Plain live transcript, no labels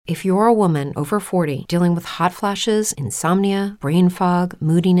If you're a woman over 40 dealing with hot flashes, insomnia, brain fog,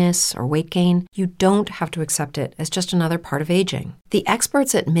 moodiness, or weight gain, you don't have to accept it as just another part of aging. The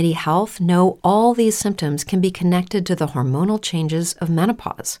experts at MIDI Health know all these symptoms can be connected to the hormonal changes of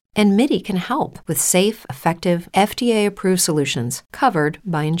menopause. And MIDI can help with safe, effective, FDA-approved solutions covered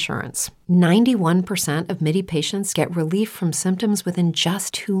by insurance. 91% of MIDI patients get relief from symptoms within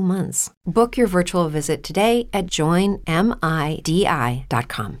just 2 months. Book your virtual visit today at joinmidi.com.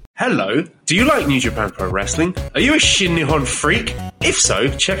 Hello, do you like New Japan Pro Wrestling? Are you a Shin Nihon freak? If so,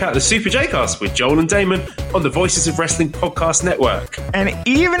 check out the Super J-Cast with Joel and Damon on the Voices of Wrestling Podcast Network. And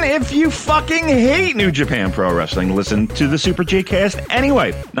even if you fucking hate New Japan Pro Wrestling, listen to the Super J-Cast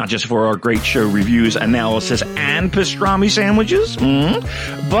anyway. Not just for our great show reviews, analysis, and pastrami sandwiches,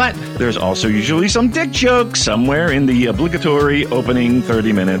 but there's also usually some dick jokes somewhere in the obligatory opening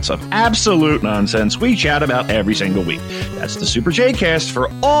 30 minutes of absolute nonsense we chat about every single week. That's the Super J-Cast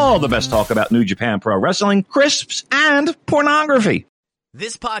for all the best talk about New Japan Pro Wrestling, crisps, and pornography.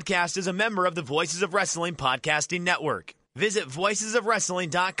 This podcast is a member of the Voices of Wrestling Podcasting Network. Visit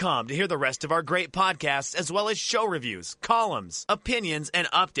voicesofwrestling.com to hear the rest of our great podcasts, as well as show reviews, columns, opinions, and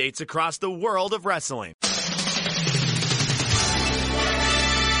updates across the world of wrestling.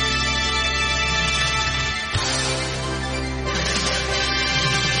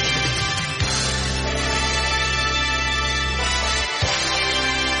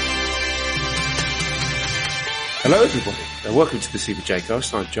 Hello everybody, and welcome to the Super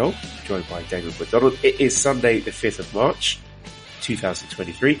J-Cast. I'm Joel, joined by David McDonald. It is Sunday the 5th of March,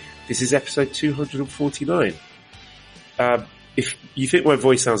 2023. This is episode 249. If you think my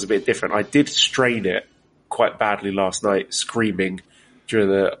voice sounds a bit different, I did strain it quite badly last night, screaming during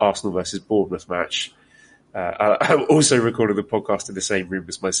the Arsenal versus Bournemouth match. I'm also recording the podcast in the same room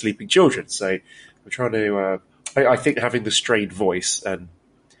as my sleeping children, so I'm trying to, I think having the strained voice and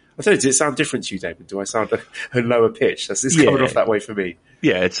I don't know, does it sound different to you, David? Do I sound a lower pitch? This is coming off that way for me.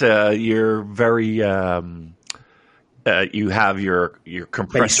 Yeah, it's you're very you have your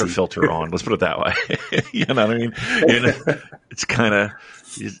compressor filter on. Let's put it that way. You know what I mean? It's kind of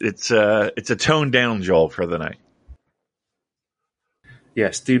it's a toned down Joel for the night.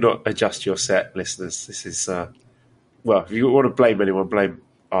 Yes, do not adjust your set, listeners. This is well, if you want to blame anyone, blame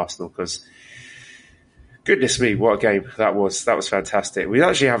Arsenal because. Goodness me, what a game that was. That was fantastic. We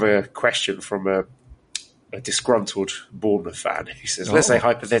actually have a question from a disgruntled Bournemouth fan who says, let's say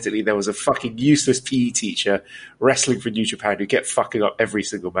hypothetically there was a fucking useless PE teacher wrestling for New Japan who kept fucking up every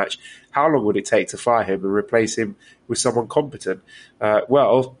single match. How long would it take to fire him and replace him with someone competent?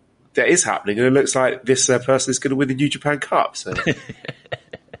 Well, that is happening, and it looks like this person is going to win the New Japan Cup. So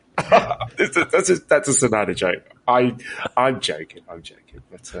that's just another joke. I'm joking.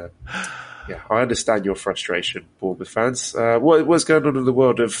 But yeah, I understand your frustration, Bournemouth fans. What's going on in the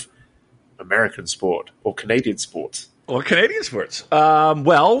world of American sport or Canadian sport? Or Canadian sports.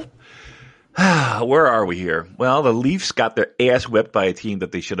 Well, where are we here? Well, the Leafs got their ass whipped by a team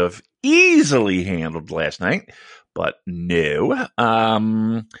that they should have easily handled last night, but no.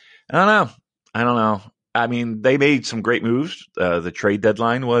 I don't know. I mean, they made some great moves. The trade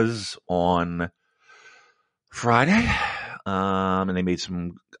deadline was on Friday, and they made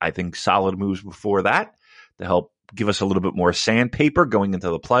some, I think, solid moves before that to help give us a little bit more sandpaper going into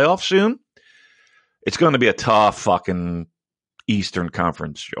the playoffs soon. It's going to be a tough fucking Eastern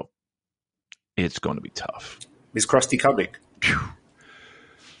Conference, Joe. It's going to be tough. Is Krusty coming?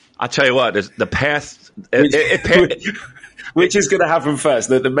 I'll tell you what, the path... Which is going to happen first?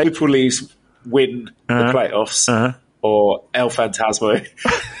 The Maple Leafs win the playoffs, or El Phantasmo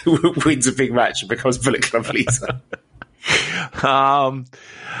wins a big match and becomes Bullet Club leader?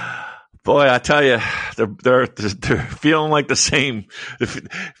 Boy, I tell you, they're feeling like the same.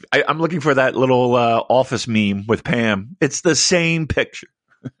 I'm looking for that little Office meme with Pam. It's the same picture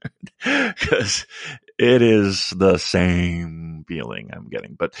because it is the same feeling I'm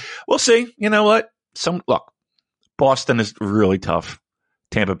getting. But we'll see. You know what? Look, Boston is really tough.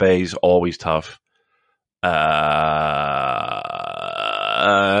 Tampa Bay is always tough. I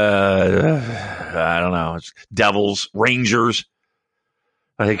don't know. It's Devils, Rangers.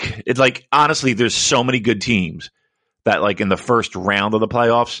 It's like, honestly, there's so many good teams that, like, in the first round of the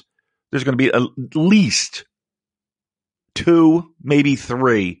playoffs, there's going to be at least 2, maybe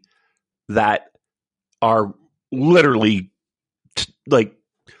 3 that are literally like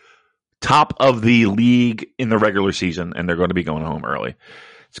top of the league in the regular season, and they're going to be going home early.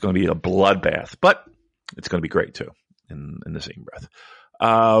 It's going to be a bloodbath, but it's going to be great too in the same breath.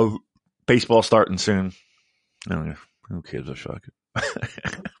 Baseball starting soon. I don't know. Who cares a fuck?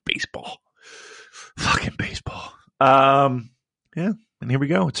 Baseball. Fucking baseball. Yeah. And here we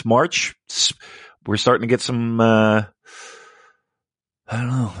go. It's March. We're starting to get some, I don't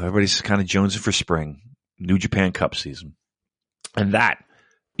know. Everybody's kind of jonesing for spring. New Japan Cup season. And that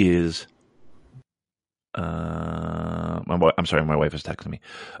is, I'm sorry, my wife is texting me.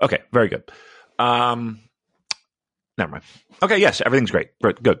 Okay, very good. Never mind. Okay, yes, everything's great.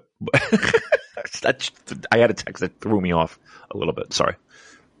 Good. I had a text that threw me off a little bit. Sorry.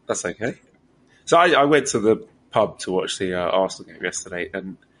 That's okay. So I went to the pub to watch the Arsenal game yesterday,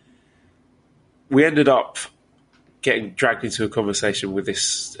 and we ended up getting dragged into a conversation with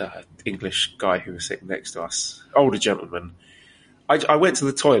this English guy who was sitting next to us, older gentleman. I went to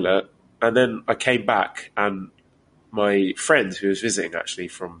the toilet, and then I came back, and my friend who was visiting actually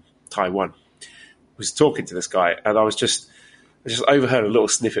from Taiwan was talking to this guy, and I just overheard a little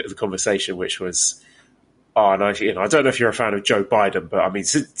snippet of the conversation, which was, and I don't know if you're a fan of Joe Biden, but I mean,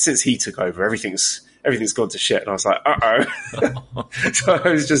 since he took over, everything's gone to shit. And I was like, uh-oh. So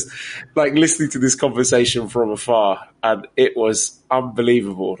I was just like listening to this conversation from afar, and it was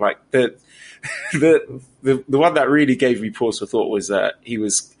unbelievable. Like the one that really gave me pause for thought was that he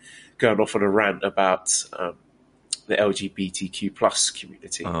was going off on a rant about the LGBTQ plus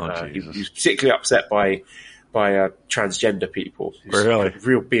community. He was particularly upset by transgender people. Really?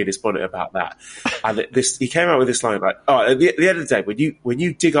 Real beard his bonnet about that. And he came out with this line like, at the end of the day, when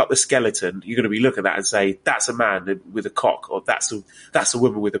you dig up the skeleton, you're going to be looking at that and say, that's a man with a cock, or that's a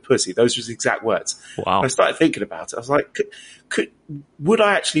woman with a pussy. Those were his exact words. Wow. And I started thinking about it. I was like, would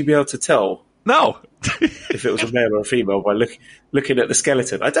I actually be able to tell? No. If it was a male or a female by looking at the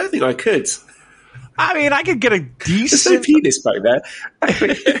skeleton? I don't think I could. I mean, I could get a decent... There's no penis back there.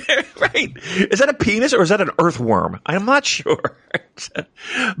 Right. Is that a penis or is that an earthworm? I'm not sure.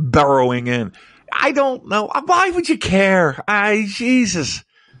 Burrowing in. I don't know. Why would you care? Jesus.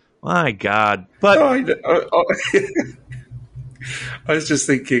 My God. But I was just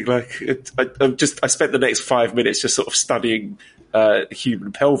thinking, like, I spent the next 5 minutes just sort of studying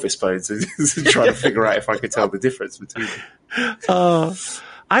human pelvis bones and trying to figure out if I could tell the difference between them.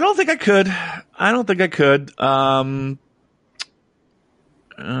 I don't think I could. I don't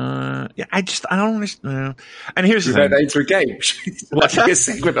understand. And here's the thing. That into a game. Like a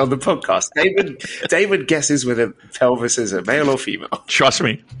segment on the podcast. David guesses whether pelvis is a male or female. Trust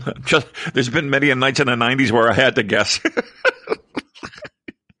me. There's been many nights in the 90s where I had to guess.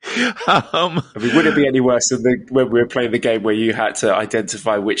 I mean, would it be any worse than when we were playing the game where you had to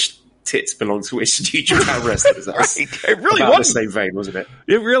identify which tits belong to which New Japan wrestlers? Right. It really was the same vein, wasn't it?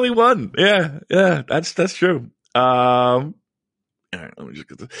 It really won. Yeah, that's true. All right, let me just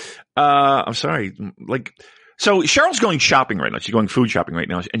get this. I'm sorry. Like, so Cheryl's going shopping right now. She's going food shopping right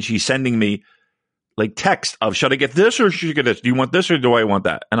now, and she's sending me like text of, should I get this or should I get this? Do you want this or do I want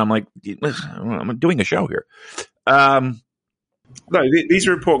that? And I'm like, listen, I'm doing a show here. No, these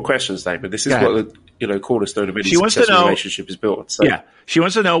are important questions, David. This is what the cornerstone of any successful relationship is built on. So. Yeah, she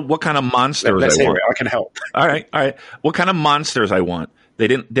wants to know what kind of monsters Let's I hear want. it. I can help. All right. What kind of monsters I want? They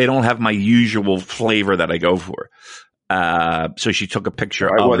don't have my usual flavor that I go for. So she took a picture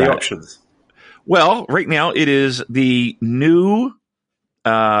of what are that. the options? Well, right now it is the new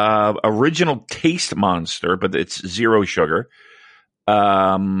original taste monster, but it's zero sugar.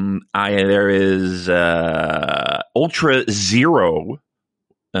 There is Ultra Zero.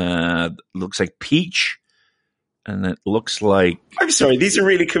 Looks like peach, and it looks like. I'm sorry, these are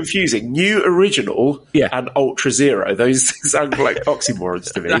really confusing. New Original and Ultra Zero. Those sound like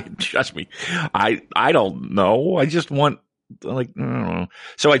oxymorons to me. Trust me, I don't know. I just want I don't know.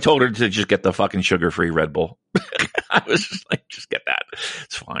 So I told her to just get the fucking sugar-free Red Bull. I was just like, just get that.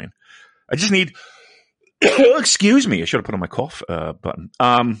 It's fine. I just need. Excuse me. I should have put on my cough button.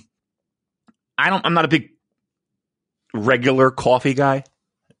 I'm not a big regular coffee guy.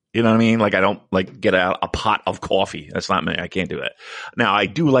 You know what I mean? Like, I don't like get out a pot of coffee. That's not me. I can't do that. Now, I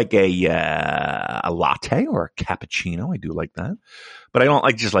do like a latte or a cappuccino. I do like that, but I don't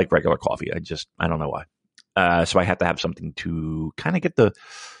like just like regular coffee. I don't know why. So I have to have something to kind of get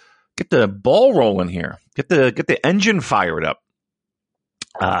the ball rolling here, get the engine fired up.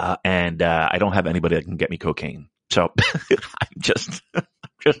 And I don't have anybody that can get me cocaine. So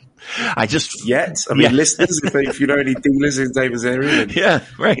I just yet. I mean, listeners, if you know any dealers in David's area, yeah,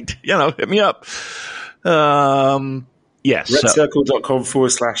 right. Hit me up. Yes. Redcircle.com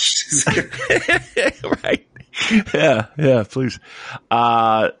 / right. Yeah, please.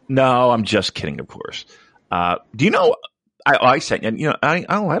 No, I'm just kidding, of course. Do you know, I said, and I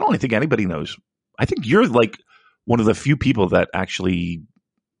don't think anybody knows. I think you're like one of the few people that actually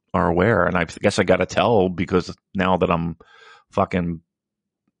are aware. And I guess I got to tell because now that I'm fucking,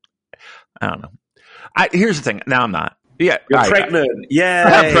 I don't know. Here's the thing. Now I'm not. Yeah, You're pregnant. Yeah,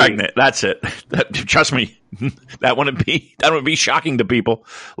 I'm pregnant. That's it. Trust me, that wouldn't be shocking to people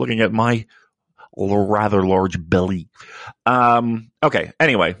looking at my rather large belly. Okay.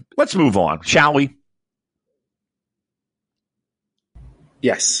 Anyway, let's move on, shall we?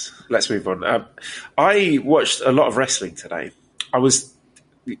 Yes, let's move on. I watched a lot of wrestling today. I was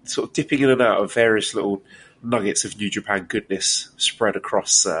sort of dipping in and out of various little nuggets of New Japan goodness spread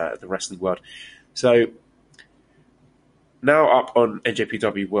across the wrestling world. So now up on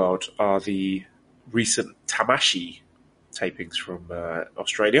NJPW World are the recent Tamashii tapings from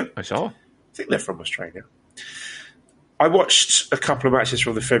Australia. I saw. I think they're from Australia. I watched a couple of matches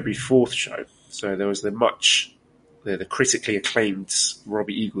from the February 4th show. So there was the critically acclaimed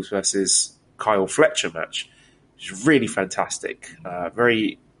Robbie Eagles versus Kyle Fletcher match, which is really fantastic.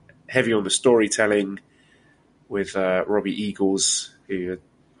 Very heavy on the storytelling with Robbie Eagles, who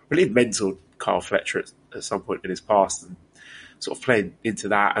I believe mentored Kyle Fletcher at some point in his past, and sort of playing into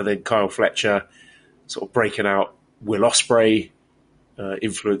that. And then Kyle Fletcher sort of breaking out Will Ospreay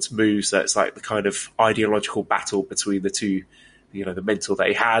influence moves. So it's like the kind of ideological battle between the two, the mentor that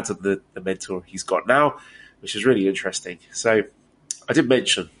he had and the mentor he's got now, which is really interesting. So I did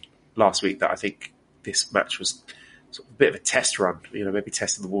mention last week that I think this match was sort of a bit of a test run, maybe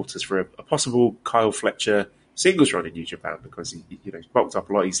testing the waters for a possible Kyle Fletcher singles run in New Japan, because he's bulked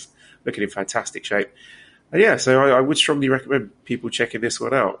up a lot. He's looking in fantastic shape. And yeah, so I would strongly recommend people checking this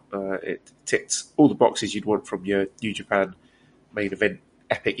one out. It ticked all the boxes you'd want from your New Japan main event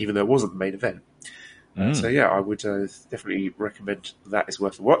epic, even though it wasn't the main event. So yeah, I would definitely recommend that is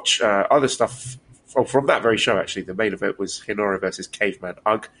worth a watch. Other stuff from that very show, actually, the main event was Hinori versus Caveman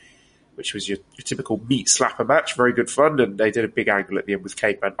Ugg, which was your typical meat slapper match. Very good fun, and they did a big angle at the end with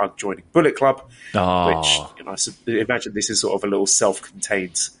Caveman Ugg joining Bullet Club, which I imagine this is sort of a little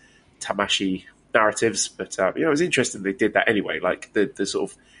self-contained Tamashii narratives, but it was interesting they did that anyway, like the sort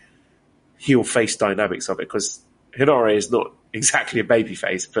of heel-face dynamics of it, because Hinori is not exactly a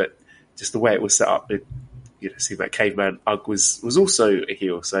babyface, but just the way it was set up, it seemed like Caveman Ugg was also a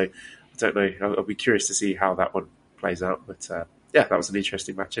heel, so I don't know, I'll be curious to see how that one plays out, but yeah, that was an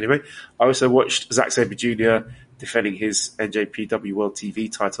interesting match anyway. I also watched Zack Sabre Jr. defending his NJPW World TV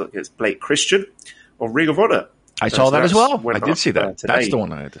title against Blake Christian on Ring of Honor. I saw that as well. I did see that. That's the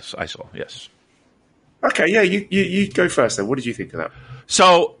one I saw, yes. Okay, yeah, you go first then. What did you think of that?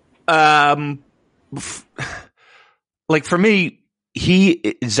 So, like for me,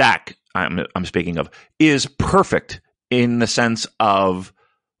 Zach, I'm speaking of, is perfect in the sense of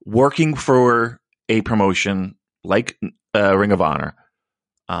working for a promotion like Ring of Honor.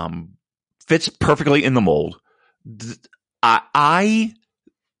 Fits perfectly in the mold. I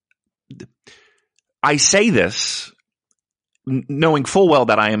say this knowing full well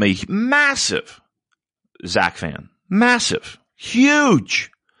that I am a massive Zach fan. Massive.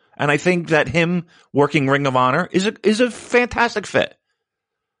 Huge. And I think that him working Ring of Honor is a fantastic fit.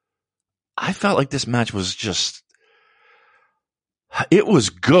 I felt like this match was it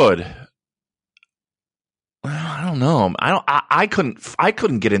was good. I don't know. I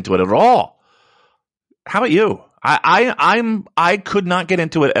couldn't get into it at all. How about you? I could not get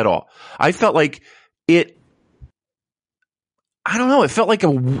into it at all. I felt like it. I don't know. It felt like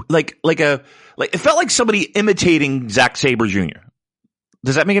it felt like somebody imitating Zack Sabre Jr.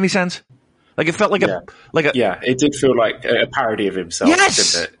 Does that make any sense? Like it felt like yeah, it did feel like a parody of himself.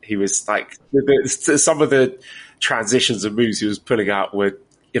 Yes, didn't it? He was like some of the transitions and moves he was pulling out were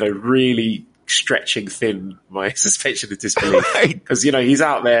really stretching thin my suspension of disbelief, because he's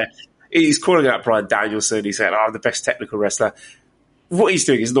out there, he's calling out Bryan Danielson, he's saying, I'm the best technical wrestler. What he's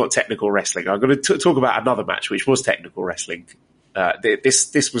doing is not technical wrestling. I'm going to talk about another match which was technical wrestling.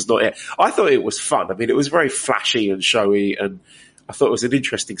 This was not it. I thought it was fun. I mean, it was very flashy and showy, and I thought it was an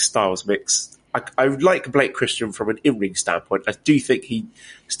interesting styles mix. I like Blake Christian from an in-ring standpoint. I do think he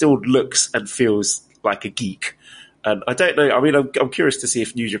still looks and feels like a geek, and I don't know. I mean, I'm curious to see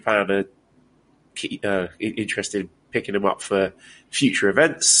if New Japan are interested in picking him up for future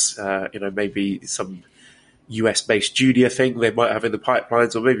events. Maybe some US-based junior thing they might have in the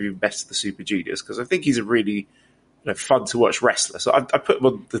pipelines, or maybe even Best of the Super Juniors, because I think he's a really fun to watch wrestler. So I put him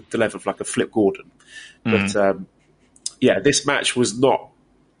on the level of like a Flip Gordon. But yeah, this match was not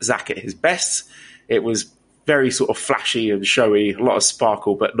Zack at his best. It was very sort of flashy and showy, a lot of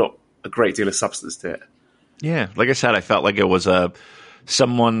sparkle, but not a great deal of substance to it. Yeah, like I said, I felt like it was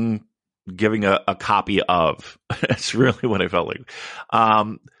someone giving a copy of. That's really what I felt like.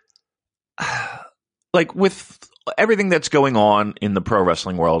 Like with everything that's going on in the pro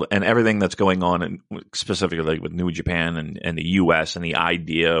wrestling world and everything that's going on specifically with New Japan and the US and the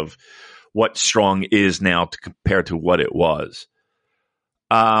idea of what Strong is now compared to what it was.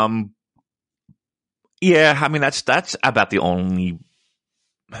 Yeah, I mean that's about the only.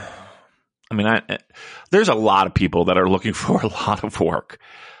 I mean, there's a lot of people that are looking for a lot of work,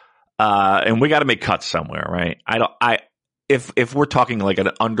 and we got to make cuts somewhere, right? If we're talking like an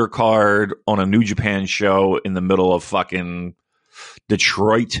undercard on a New Japan show in the middle of fucking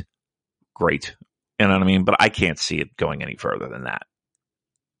Detroit, great, you know what I mean? But I can't see it going any further than that.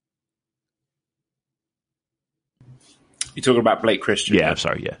 You're talking about Blake Christian? Yeah, I'm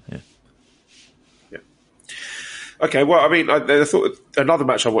sorry. Yeah. Okay, well, I mean, I thought another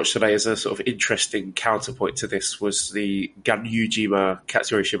match I watched today as a sort of interesting counterpoint to this was the Ganyujima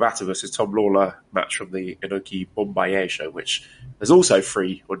Katsuyori Shibata versus Tom Lawler match from the Inoki Bombaye show, which is also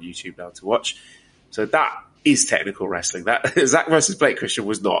free on YouTube now to watch. So that is technical wrestling. That Zack versus Blake Christian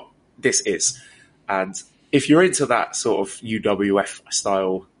was not. This is. And if you're into that sort of UWF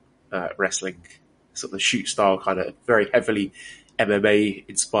style wrestling, sort of shoot style, kind of very heavily MMA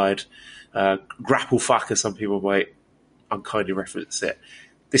inspired grapple fuck, as some people might unkindly reference it.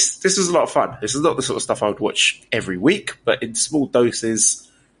 This is a lot of fun. This is not the sort of stuff I would watch every week, but in small doses,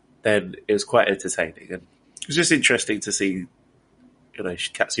 then it was quite entertaining. And it was just interesting to see,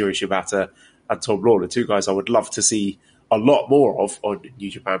 Katsuyori Shibata and Tom Lawler, two guys I would love to see a lot more of on New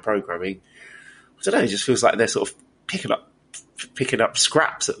Japan programming. I don't know, it just feels like they're sort of picking up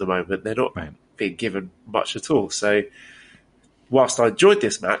scraps at the moment. They're not being given much at all. So whilst I enjoyed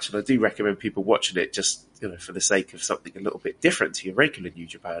this match, and I do recommend people watching it just for the sake of something a little bit different to your regular New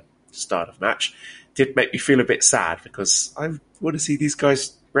Japan start of match, did make me feel a bit sad because I want to see these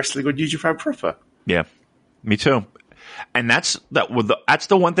guys wrestling on New Japan proper. Yeah, me too. And that's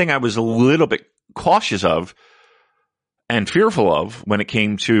the one thing I was a little bit cautious of and fearful of when it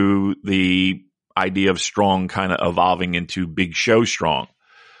came to the idea of Strong kind of evolving into Big Show Strong.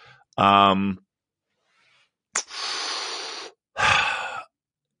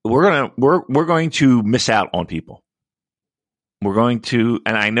 We're going to miss out on people. We're going to,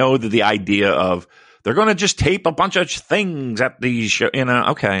 and I know that the idea of they're going to just tape a bunch of things at these shows,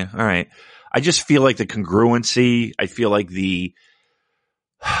 okay, all right. I just feel like the congruency. I feel like I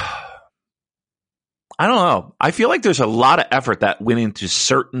don't know. I feel like there's a lot of effort that went into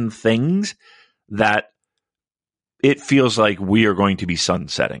certain things that it feels like we are going to be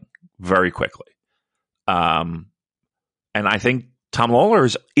sunsetting very quickly. And I think Tom Lawler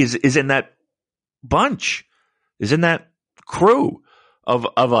is in that bunch, is in that crew of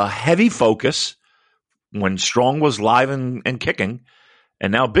a heavy focus when Strong was live and kicking,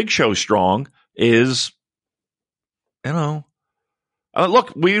 and now Big Show Strong is,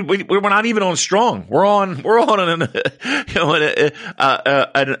 look, we're not even on Strong. We're on an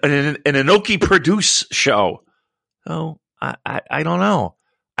Inoki produce show. So I don't know.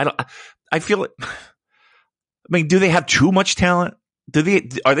 I feel it. I mean, do they have too much talent?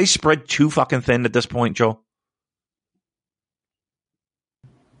 Are they spread too fucking thin at this point, Joe?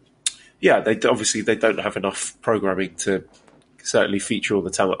 Yeah, they don't have enough programming to certainly feature all the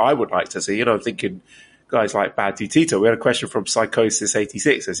talent I would like to see. I'm thinking guys like Bad Dude Tito. We had a question from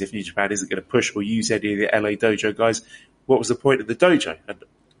Psychosis86 as if New Japan isn't going to push or use any of the LA Dojo guys. What was the point of the dojo? And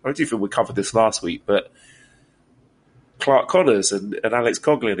I do think we covered this last week, but Clark Connors and Alex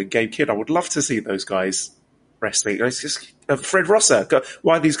Coughlin and Gabe Kidd, I would love to see those guys wrestling. It's just Fred Rosser.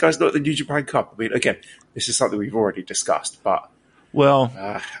 Why are these guys not at the New Japan Cup? I mean, again, this is something we've already discussed, but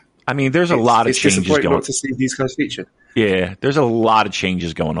I mean, there's a lot of changes going on. Not to see these guys featured. Yeah, there's a lot of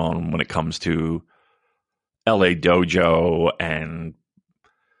changes going on when it comes to LA Dojo and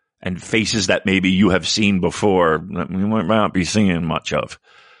faces that maybe you have seen before that we might not be seeing much of.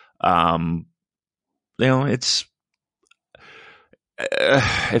 It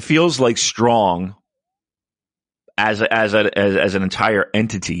feels like Strong as an entire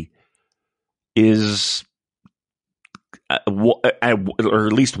entity is, or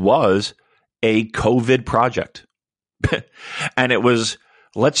at least was, a COVID project. And it was,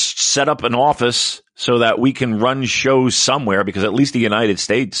 let's set up an office so that we can run shows somewhere, because at least the United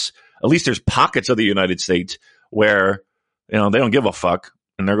States, at least there's pockets of the United States where, they don't give a fuck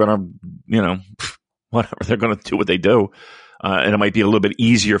and they're going to, whatever, they're going to do what they do. And it might be a little bit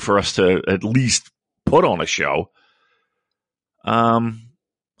easier for us to at least put on a show.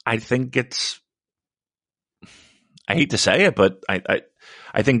 I think I hate to say it, but I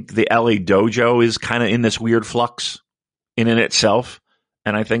think the LA Dojo is kind of in this weird flux in itself.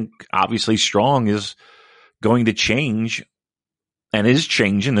 And I think obviously Strong is going to change and is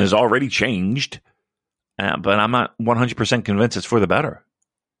changing, has already changed. But I'm not 100% convinced it's for the better.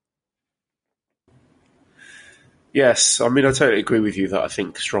 Yes, I mean, I totally agree with you that I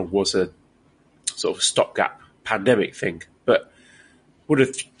think Strong was a sort of a stopgap pandemic thing. But would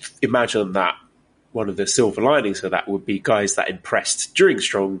have imagined that one of the silver linings of that would be guys that impressed during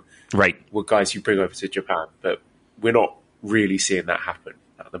Strong were guys you bring over to Japan. But we're not really seeing that happen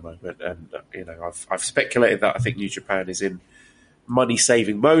at the moment. And, I've speculated that I think New Japan is in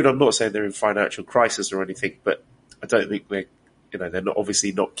money-saving mode. I'm not saying they're in financial crisis or anything, but I don't think they're not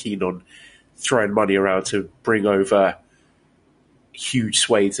obviously not keen on throwing money around to bring over huge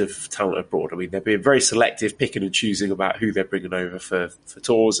swathes of talent abroad. I mean, they're being very selective, picking and choosing about who they're bringing over for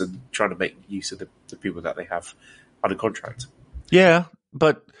tours and trying to make use of the people that they have under contract. Yeah,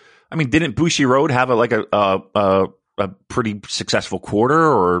 but I mean, didn't Bushiroad have a pretty successful quarter,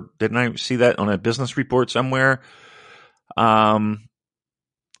 or didn't I see that on a business report somewhere? Who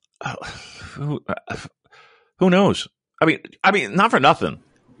knows? I mean, not for nothing.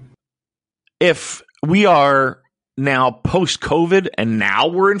 If we are now post-COVID and now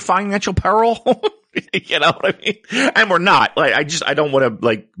we're in financial peril, you know what I mean? And we're not. Like, I don't want to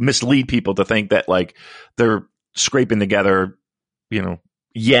like mislead people to think that like they're scraping together,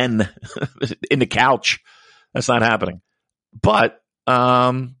 yen in the couch. That's not happening. But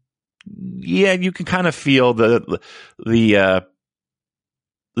yeah, you can kind of feel the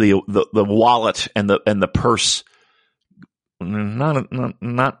wallet and the purse not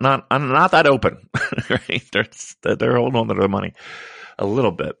that open, right? They're holding on to their money a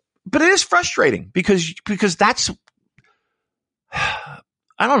little bit, but it is frustrating because that's, I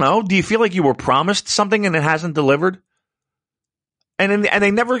don't know. Do you feel like you were promised something and it hasn't delivered? And they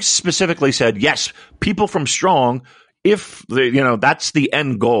never specifically said, yes, people from Strong, if that's the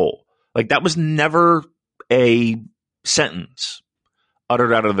end goal. Like that was never a sentence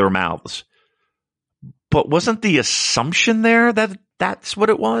uttered out of their mouths. But wasn't the assumption there that that's what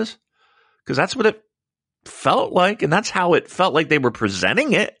it was? Because that's what it felt like, and that's how it felt like they were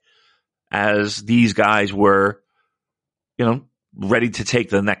presenting it, as these guys were, ready to take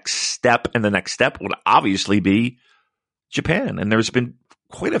the next step, and the next step would obviously be Japan. And there's been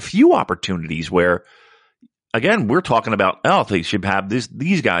quite a few opportunities where, again, we're talking about, they should have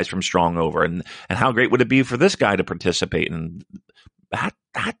these guys from Strong over, and how great would it be for this guy to participate? And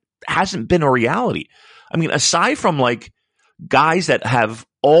that hasn't been a reality. I mean, aside from like guys that have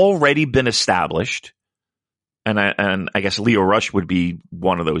already been established, and I guess Leo Rush would be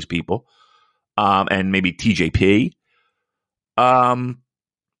one of those people, and maybe TJP.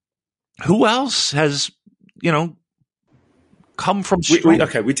 Who else has come from Strong?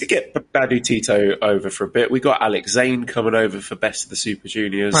 We did get Badu Tito over for a bit. We got Alex Zane coming over for Best of the Super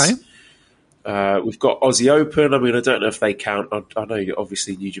Juniors. Right. We've got Aussie Open. I mean, I don't know if they count. I know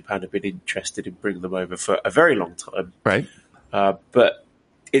obviously New Japan have been interested in bringing them over for a very long time. Right. But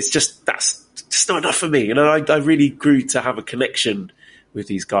it's that's just not enough for me. I really grew to have a connection with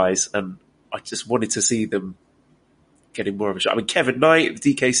these guys, and I just wanted to see them getting more of a shot. I mean, Kevin Knight,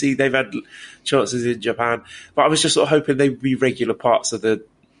 DKC, they've had chances in Japan, but I was just sort of hoping they'd be regular parts of the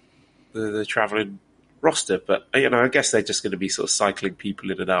traveling roster. But I guess they're just going to be sort of cycling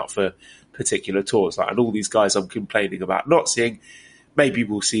people in and out for particular tours, and all these guys I'm complaining about not seeing, maybe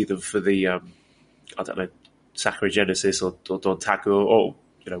we'll see them for the I don't know, Sakura Genesis or Don Taku or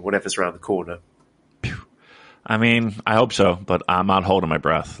whatever's around the corner. I mean, I hope so, but I'm not holding my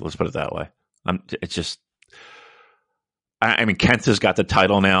breath. Let's put it that way. It's just, I mean, Kenta's got the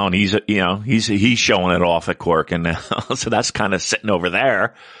title now, and he's showing it off at Korakuen now, so that's kind of sitting over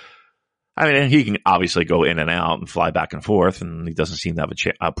there. I mean, he can obviously go in and out and fly back and forth, and he doesn't seem to have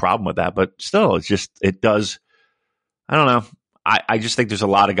a problem with that. But still, it does. I don't know. I just think there's a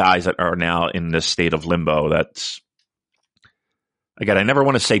lot of guys that are now in this state of limbo. That's, again, I never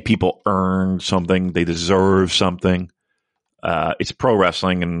want to say people earned something, they deserve something. It's pro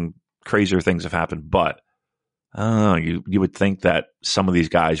wrestling, and crazier things have happened. But you would think that some of these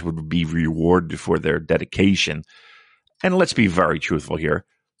guys would be rewarded for their dedication. And let's be very truthful here.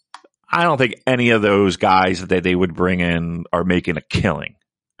 I don't think any of those guys that they would bring in are making a killing,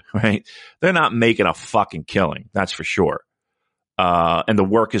 right? They're not making a fucking killing, that's for sure. And the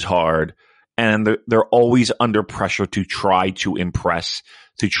work is hard, and they're always under pressure to try to impress,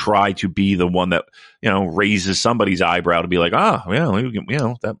 to try to be the one that, raises somebody's eyebrow to be like,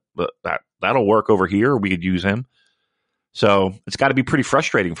 that'll work over here. We could use him. So it's got to be pretty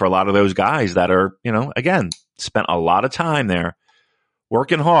frustrating for a lot of those guys that are, again, spent a lot of time there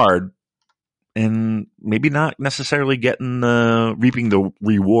working hard, and maybe not necessarily reaping the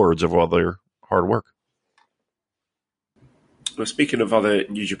rewards of all their hard work. Well, speaking of other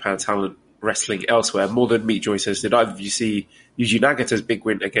New Japan talent wrestling elsewhere, More Than Meat Joy says, did either of you see Yuji Nagata's big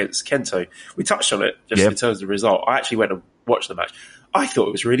win against Kento? We touched on it in terms of the result. I actually went and watch the match. I thought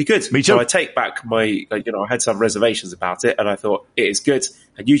it was really good. Me too. So I take back my, I had some reservations about it, and I thought it is good.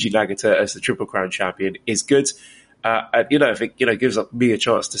 And Yuji Nagata as the Triple Crown champion is good. And, if it, gives me a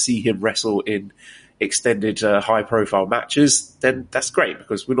chance to see him wrestle in extended high-profile matches, then that's great,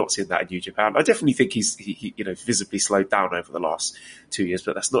 because we're not seeing that in New Japan. I definitely think he's visibly slowed down over the last 2 years,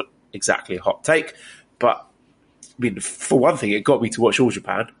 but that's not exactly a hot take. But I mean, for one thing, it got me to watch All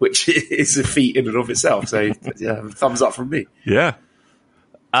Japan, which is a feat in and of itself. So, thumbs up from me. Yeah.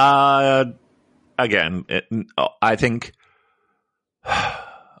 Again, I think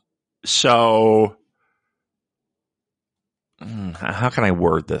so. How can I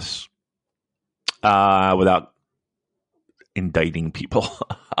word this without indicting people?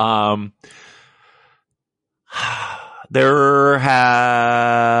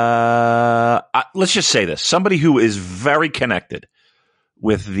 Let's just say this. Somebody who is very connected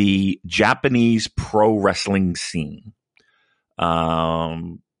with the Japanese pro wrestling scene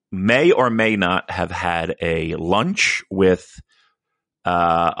may or may not have had a lunch with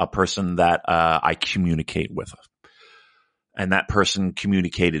a person that I communicate with. And that person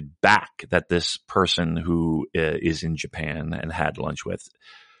communicated back that this person who is in Japan and had lunch with,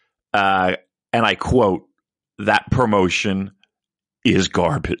 and I quote, that promotion is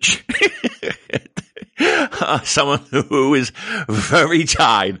garbage. Someone who is very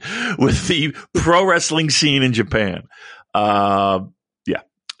tied with the pro wrestling scene in Japan. They're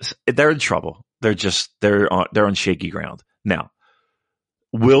in trouble. They're on shaky ground. Now,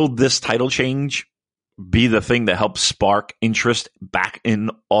 will this title change be the thing that helps spark interest back in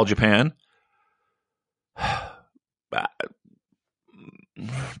All Japan?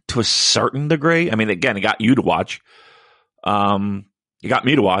 To a certain degree. I mean, again, it got you to watch. It got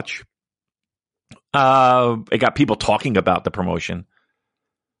me to watch. It got people talking about the promotion.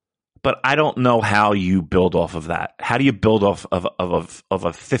 But I don't know how you build off of that. How do you build off of a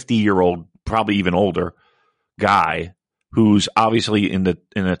 50-year-old, probably even older guy who's obviously in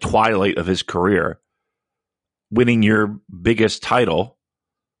the twilight of his career, winning your biggest title,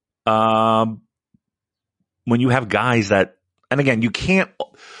 when you have guys that, and again, you can't,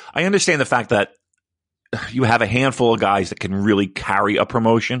 I understand the fact that you have a handful of guys that can really carry a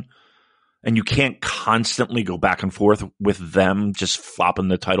promotion, and you can't constantly go back and forth with them, just flopping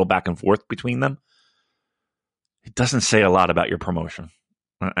the title back and forth between them. It doesn't say a lot about your promotion.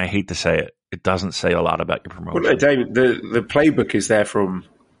 I hate to say it. It doesn't say a lot about your promotion. Well, no, David, the playbook is there from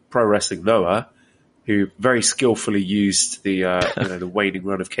Pro Wrestling Noah, who very skillfully used the the waning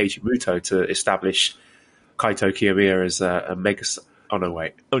run of Keiji Muto to establish Kaito Kiyomiya as a mega. Oh no,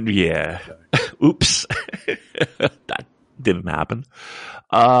 wait. Oh yeah. Oops. That didn't happen.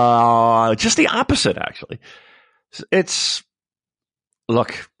 Just the opposite, actually. It's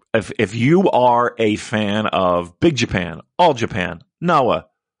look, if you are a fan of Big Japan, All Japan, Noah,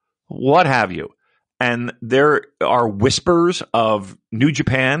 what have you, and there are whispers of New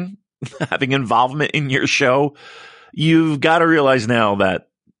Japan having involvement in your show, you've got to realize now that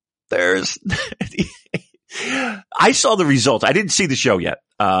there's I saw the results. I didn't see the show yet.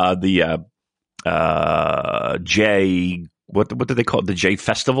 J, what did they call it? The J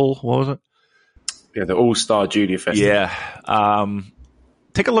Festival? What was it? Yeah, the All-Star Junior Festival. Yeah.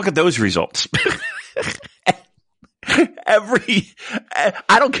 Take a look at those results.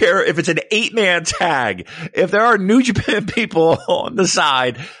 I don't care if it's an 8-man tag. If there are New Japan people on the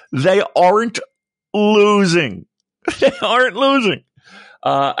side, they aren't losing. They aren't losing.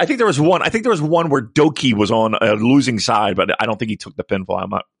 I think there was one where Doki was on a losing side, but I don't think he took the pinfall. I'm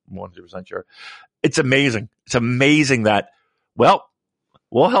not 100% sure. It's amazing. It's amazing that, well,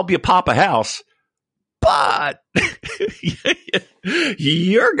 we'll help you pop a house, but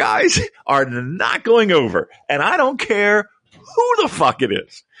your guys are not going over, and I don't care who the fuck it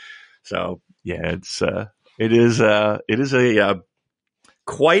is. So yeah, it is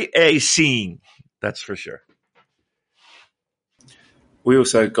quite a scene, that's for sure. We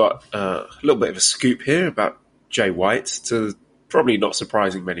also got a little bit of a scoop here about Jay White, to probably not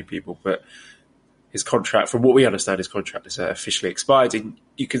surprising many people, but his contract, from what we understand, his contract is officially expired. And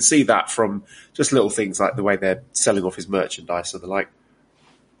you can see that from just little things like the way they're selling off his merchandise and the like.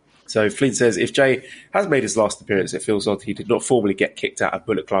 So Flynn says, if Jay has made his last appearance, it feels odd he did not formally get kicked out of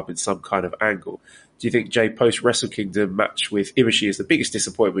Bullet Club in some kind of angle. Do you think Jay post Wrestle Kingdom match with Ibushi is the biggest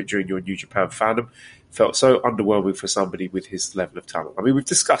disappointment during your New Japan fandom? Felt so underwhelming for somebody with his level of talent. I mean, we've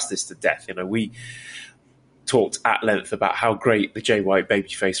discussed this to death. We talked at length about how great the Jay White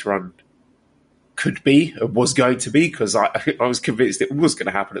babyface run could be and was going to be, because I was convinced it was going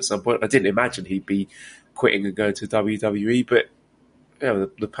to happen at some point. I didn't imagine he'd be quitting and going to WWE, but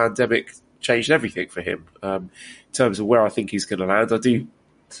the pandemic changed everything for him. In terms of where I think he's going to land, I do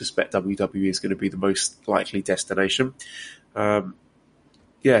suspect WWE is going to be the most likely destination. Damon,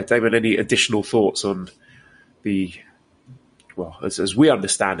 any additional thoughts on the, well, as we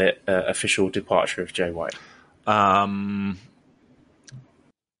understand it, official departure of Jay White?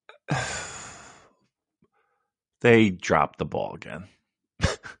 They dropped the ball again. They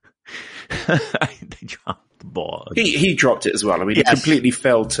dropped the ball. He dropped it as well. I mean, yes. He completely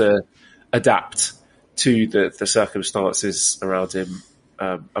failed to adapt to the circumstances around him.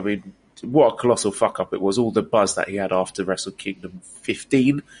 I mean, what a colossal fuck up it was. All the buzz that he had after Wrestle Kingdom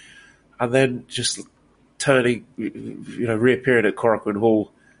 15, and then just turning, reappearing at Korakuen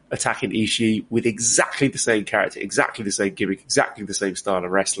Hall, attacking Ishii with exactly the same character, exactly the same gimmick, exactly the same style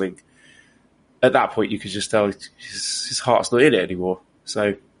of wrestling. At that point, you could just tell his heart's not in it anymore.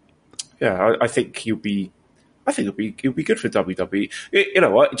 So, yeah, I think he'll be good for WWE. You know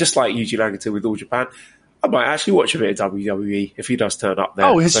what? Just like Yuji Nagata with All Japan, I might actually watch a bit of WWE if he does turn up there.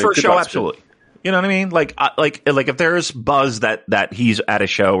 Oh, his first show, absolutely. You know what I mean? Like if there's buzz that he's at a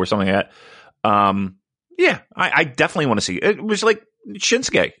show or something like that, I definitely want to see it. It was like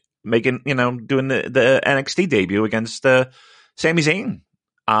Shinsuke doing the NXT debut against Sami Zayn.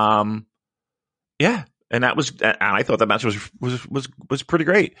 And I thought that match was pretty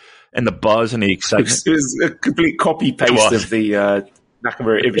great, and the buzz and the excitement. It was a complete copy paste of the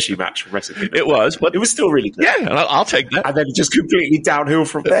Nakamura Ibushi match from Wrestle Kingdom. It was, but it was still really good. Yeah, I'll take that. And then just completely downhill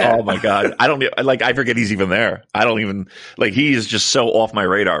from there. Oh my god, I forget he's even there. I don't even he is just so off my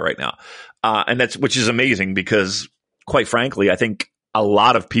radar right now, which is amazing because, quite frankly, I think a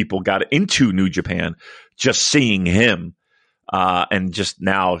lot of people got into New Japan just seeing him, and just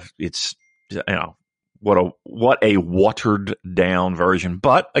now it's what a watered down version.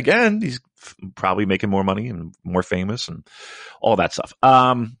 But again, he's probably making more money and more famous and all that stuff.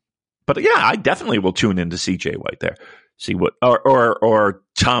 But yeah, I definitely will tune in to see Jay White there. See what or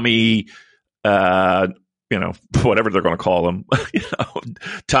Tommy, whatever they're going to call him,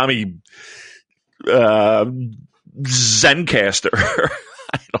 Tommy Zencaster.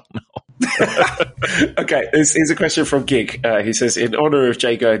 I don't know. Okay, here's a question from Gig. He says, in honor of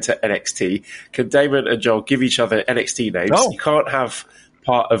Jay going to NXT, can Damon and Joel give each other NXT names? Oh. You can't have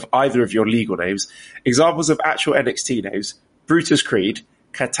part of either of your legal names. Examples of actual NXT names: Brutus Creed,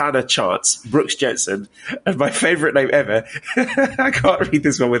 Katana Chance, Brooks Jensen, and my favorite name ever, I can't read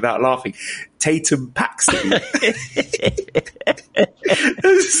this one without laughing, Tatum Paxley.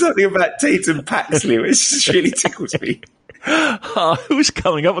 There's something about Tatum Paxley which just really tickles me. Who's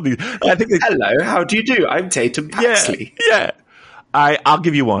coming up with these? I think hello, how do you do? I'm Tatum Paxley. Yeah. I'll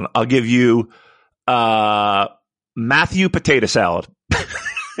give you one. I'll give you Matthew Potato Salad.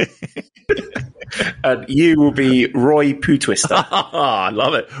 And you will be Roy Poo Twister. I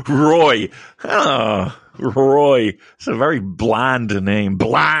love it. Roy. Roy. It's a very bland name.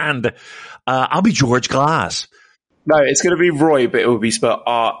 Bland. I'll be George Glass. No, it's going to be Roy, but it will be spelled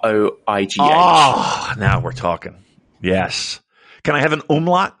Roigh. Oh, now we're talking. Yes. Can I have an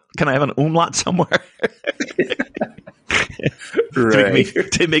umlaut? Can I have an umlaut somewhere?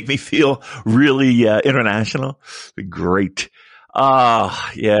 to make me feel really international. Be great. Yeah.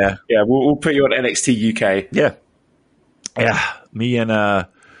 Yeah, we'll put you on NXT UK. Yeah. Me and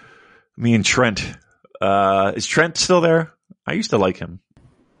Trent. Is Trent still there? I used to like him.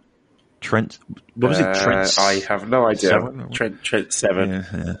 Trent. What was it? Trent. I have no idea. 7? Trent 7.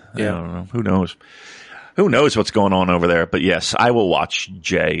 Yeah. I don't know. Who knows? Who knows what's going on over there? But yes, I will watch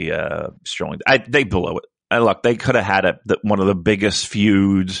Jay Sterling. They blow it. Look, they could have had one of the biggest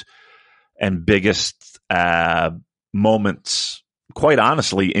feuds and biggest moments, quite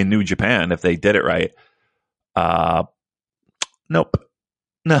honestly, in New Japan if they did it right. Nope.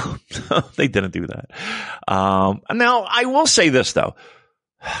 No, they didn't do that. Now, I will say this, though.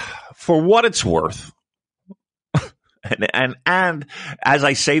 For what it's worth, and as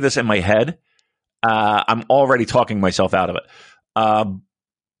I say this in my head, I'm already talking myself out of it.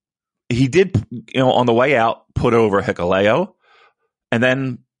 He did, on the way out, put over Hikuleo, and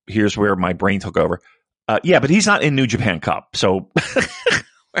then here's where my brain took over. But he's not in New Japan Cup, so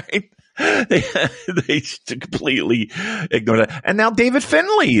right? They completely ignore that. And now David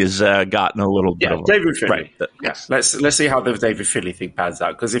Finlay has gotten a little bit of David Finlay. Right. Yes. Let's see how the David Finlay thing pans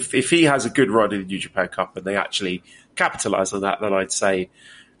out. Because if he has a good run in the New Japan Cup and they actually capitalize on that, then I'd say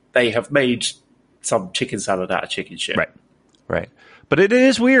they have made some chicken salad out of chicken shit. Right. But it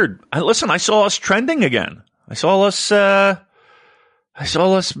is weird. Listen, I saw us trending again. I saw us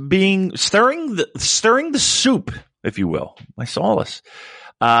being stirring the soup, if you will. I saw us.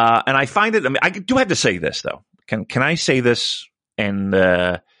 And I find it, I do have to say this, though. Can I say this and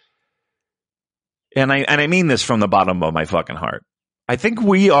and I mean this from the bottom of my fucking heart. I think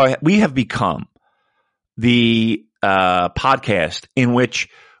we have become the podcast in which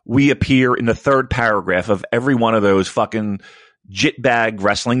we appear in the third paragraph of every one of those fucking jitbag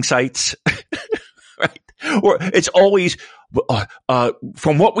wrestling sites, right? Or it's always,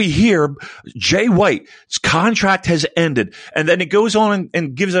 from what we hear, Jay White's contract has ended. And then it goes on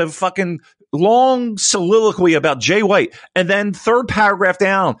and gives a fucking long soliloquy about Jay White. And then third paragraph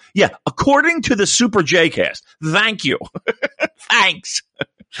down. Yeah. According to the Super J-Cast. Thank you. Thanks.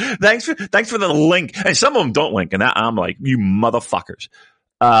 Thanks for the link. And some of them don't link. And I'm like, you motherfuckers.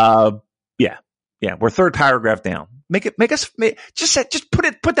 Yeah. We're third paragraph down. Just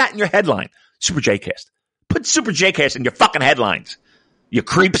put that in your headline. Super J-Cast. Put Super J-Cast in your fucking headlines. You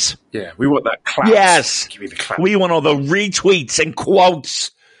creeps. Yeah, we want that clap. Yes. Give me the clap. We want all the retweets and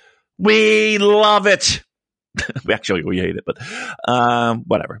quotes. We love it. Actually, we hate it, but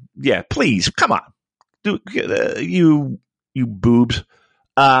whatever. Yeah, please, come on. You boobs.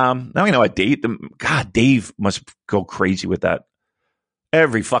 Now we know what Dave must go crazy with that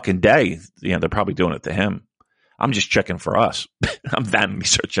every fucking day. They're probably doing it to him. I'm just checking for us. I'm vanity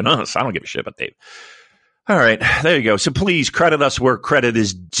searching us. I don't give a shit about Dave. All right, there you go. So please credit us where credit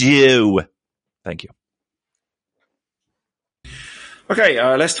is due. Thank you. Okay,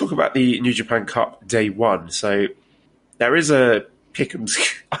 let's talk about the New Japan Cup Day 1. So there is a Pick'ems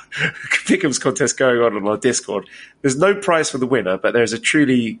contest going on our Discord. There's no prize for the winner, but there's a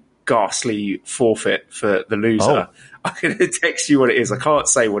truly ghastly forfeit for the loser. Oh. I'm going to text you what it is. I can't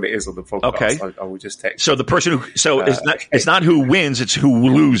say what it is on the podcast. Okay. I will just text you. So the person it's not who wins, it's who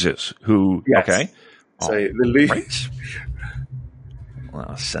loses. Yes. Okay. So the loser. Right. Well,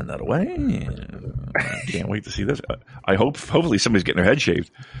 I'll send that away. I can't wait to see this. Hopefully somebody's getting their head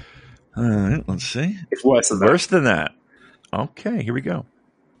shaved. All right, let's see. It's worse than that. Worse than that. Okay, here we go.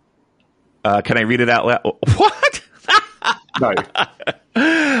 Can I read it out loud? What? No.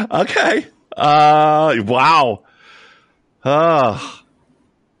 Okay. Wow.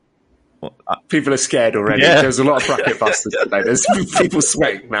 People are scared already. Yeah. There's a lot of bracket busters today. There's people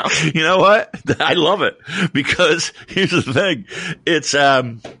sweating now. You know what? I love it because here's the thing. It's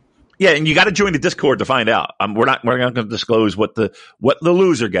and you got to join the Discord to find out. We're not going to disclose what the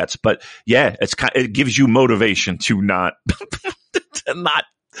loser gets, but yeah, it gives you motivation to not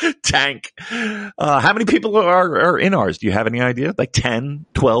tank. How many people are in ours? Do you have any idea? Like 10,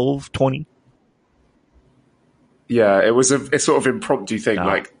 12, 20? Yeah, it was a sort of impromptu thing. No.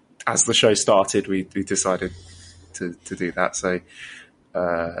 Like as the show started, we decided to do that. So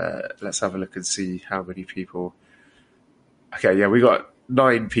let's have a look and see how many people. Okay, yeah, we got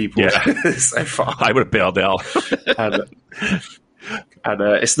 9 people so far. I would have bailed out. and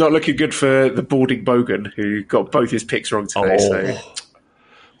it's not looking good for the balding Bogan, who got both his picks wrong today. So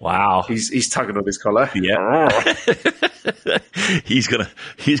wow, he's tugging on his collar. Yeah, he's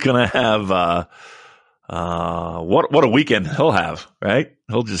gonna have. What a weekend he'll have, right?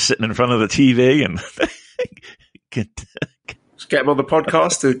 He'll just sitting in front of the TV and just get him on the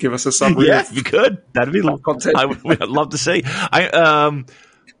podcast to give us a summary. Yeah, you could. That'd be content. I'd love to see.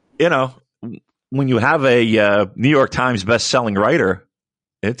 When you have a New York Times best-selling writer,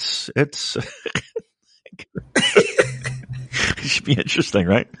 it should be interesting,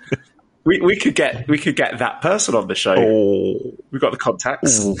 right? We could get that person on the show. Oh. We've got the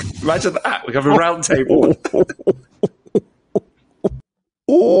contacts. Oh. Imagine that. We have a round table.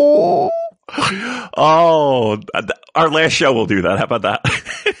 Our last show will do that. How about that?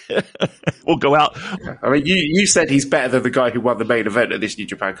 We'll go out. I mean, you said he's better than the guy who won the main event at this New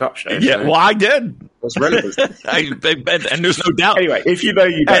Japan Cup show. Yeah, so well, I did. That's relevant. and there's no doubt. Anyway, if you know,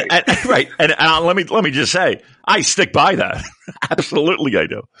 you know. Right. And let me just say, I stick by that. Absolutely, I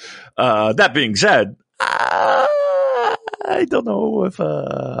do. That being said, I don't know if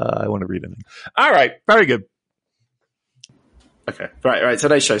I want to read anything. All right. Very good. Okay, right.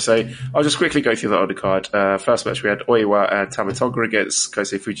 Today's show. So I'll just quickly go through the undercard. First match, we had Oiwa and Tama Tonga against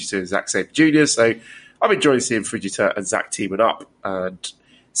Kosei Fujita and Zack Sabre Jr. So I'm enjoying seeing Fujita and Zack teaming up and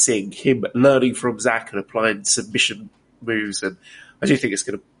seeing him learning from Zack and applying submission moves. And I do think it's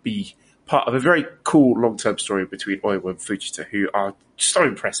going to be part of a very cool long-term story between Oiwa and Fujita, who are so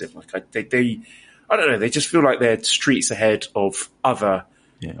impressive. Like they I don't know, they just feel like they're streets ahead of other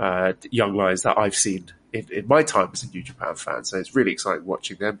young lions that I've seen in my time as a New Japan fan. So it's really exciting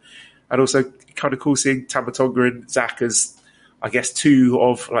watching them. And also kind of cool seeing Tama Tonga and Zack as, I guess, two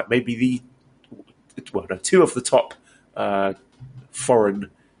of the top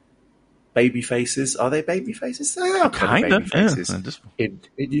foreign baby faces. Are they baby faces? They are kind of baby faces in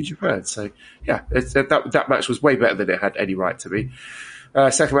New Japan. So yeah, that match was way better than it had any right to be.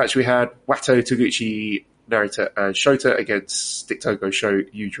 Second match, we had Wato, Taguchi, Narita, and Shota against Dick Togo, Sho,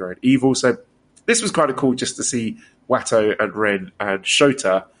 Yujiro, and Evil. So this was kind of cool just to see Wato and Ren and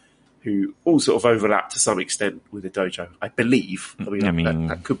Shota, who all sort of overlap to some extent with the dojo, I believe. I mean,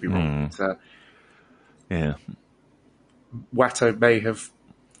 that could be wrong. But, yeah. Wato may have...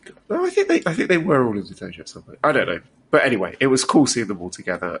 No, I think they were all in the dojo at some point. I don't know. But anyway, it was cool seeing them all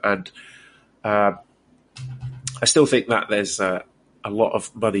together. And I still think that there's a lot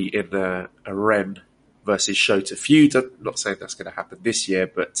of money in a Ren versus Shota feud. I'm not saying that's going to happen this year,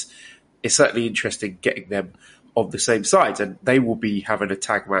 but it's certainly interesting getting them on the same side, and they will be having a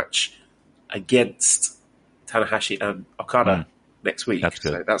tag match against Tanahashi and Okada next week. That's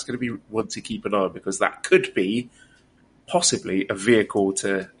good. So that's going to be one to keep an eye on, because that could be possibly a vehicle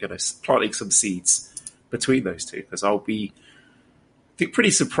to planting some seeds between those two. Because I'll be, I think,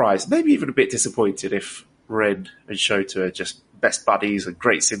 pretty surprised, maybe even a bit disappointed if Ren and Shota are just best buddies and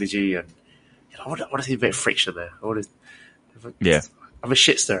great synergy, and I want to see a bit of friction there. I'm a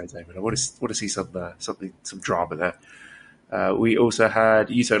shit stirrer, David. I want to see some drama there. We also had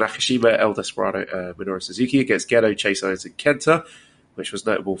Yuto Nakashima, El Desperado, Minoru Suzuki against Gedo, Chase Owens, and Kenta, which was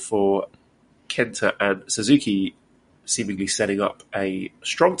notable for Kenta and Suzuki seemingly setting up a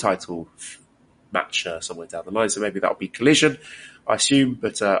strong title match somewhere down the line. So maybe that'll be Collision, I assume.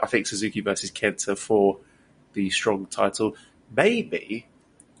 But I think Suzuki versus Kenta for the strong title. Maybe,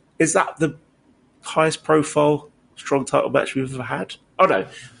 is that the highest profile strong title match we've ever had? Oh no,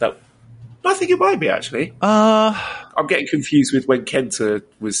 I think it might be actually. I'm getting confused with when Kenta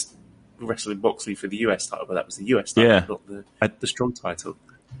was wrestling Moxley for the US title, but that was the US title, not the strong title.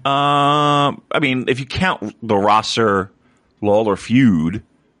 I mean, if you count the Rosser Lawler feud,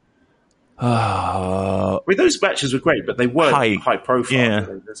 I mean, those matches were great, but they weren't high profile. Yeah.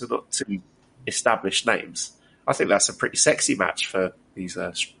 There's not two established names. I think that's a pretty sexy match for these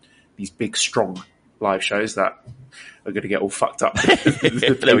big, strong live shows that are going to get all fucked up.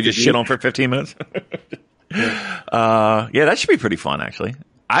 That we just shit on for 15 minutes. Yeah, that should be pretty fun, actually.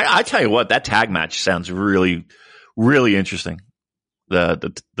 I tell you what, that tag match sounds really, really interesting.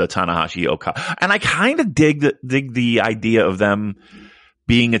 The Tanahashi Okada, and I kind of dig the idea of them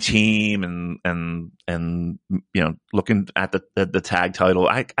being a team and looking at the tag title.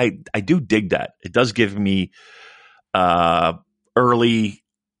 I do dig that. It does give me early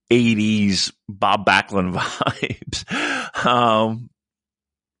 80s Bob Backlund vibes.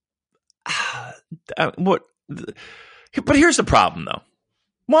 But here's the problem, though.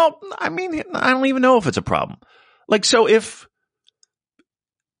 Well, I mean, I don't even know if it's a problem. Like, so if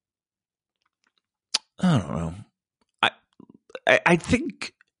I don't know, I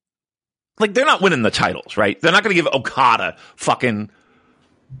think, like, they're not winning the titles, right? They're not going to give Okada fucking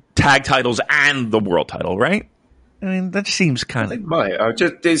tag titles and the world title, right? I mean, that seems kind of... They might.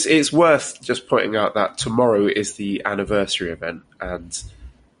 It's worth just pointing out that tomorrow is the anniversary event, and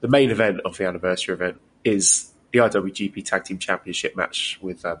the main event of the anniversary event is the IWGP Tag Team Championship match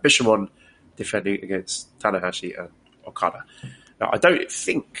with Bishamon defending against Tanahashi and Okada. Now, I don't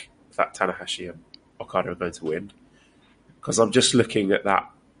think that Tanahashi and Okada are going to win, because I'm just looking at that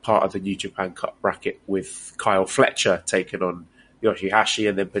part of the New Japan Cup bracket with Kyle Fletcher taking on Yoshihashi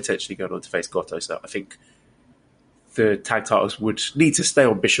and then potentially going on to face Goto. So I think the tag titles would need to stay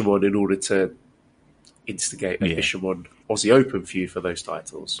on Bishamon in order to instigate a Bishamon Aussie Open feud for those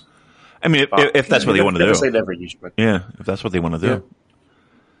titles. I mean, if that's what they want to do. Say never in New Japan. Yeah, if that's what they want to do.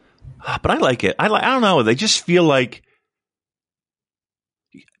 Yeah. But I like it. I don't know. They just feel like...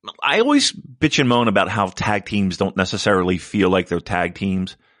 I always bitch and moan about how tag teams don't necessarily feel like they're tag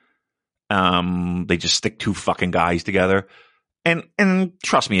teams. They just stick two fucking guys together. And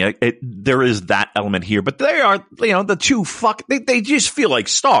trust me, there is that element here, but they are, the two they just feel like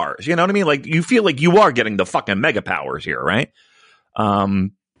stars. You know what I mean? Like, you feel like you are getting the fucking mega powers here, right?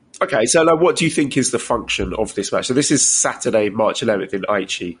 Okay, so now what do you think is the function of this match? So this is Saturday, March 11th in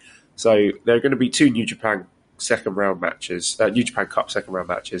Aichi. So there are going to be two New Japan second round matches, New Japan Cup second round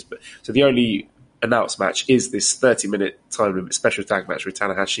matches. But so the only announced match is this 30-minute time limit special tag match with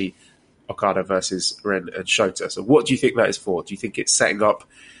Tanahashi, Okada versus Ren and Shota. So what do you think that is for? Do you think it's setting up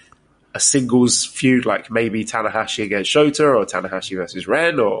a singles feud, like maybe Tanahashi against Shota, or Tanahashi versus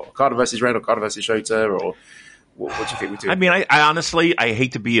Ren, or Okada versus Ren, Okada versus Shota, or what do you think we do? I mean, I honestly, I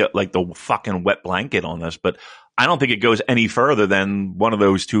hate to be like the fucking wet blanket on this, but I don't think it goes any further than one of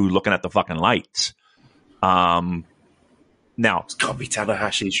those two looking at the fucking lights. Now it's got to be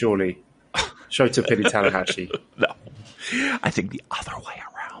Tanahashi, surely. Shota pinning Tanahashi. No, I think the other way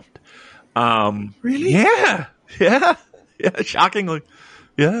around. Really? Yeah. Shockingly,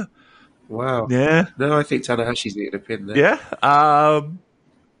 yeah. Wow. Yeah. No, I think Tanahashi's eating a pin there. Yeah.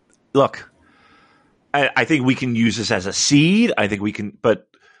 Look, I think we can use this as a seed. I think we can, but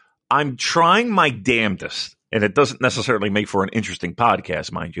I'm trying my damnedest, and it doesn't necessarily make for an interesting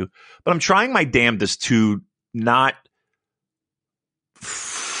podcast, mind you, but I'm trying my damnedest to not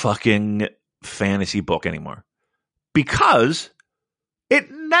fucking fantasy book anymore, because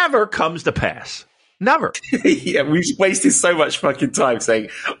it never comes to pass. Never. Yeah, we've wasted so much fucking time saying,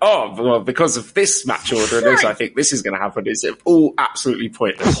 oh, well, because of this match order and this, I think this is going to happen. It's all absolutely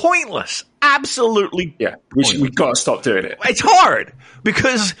pointless. Pointless. Absolutely. Yeah, we've got to stop doing it. It's hard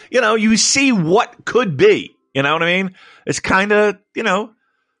because, you see what could be. You know what I mean? It's kind of,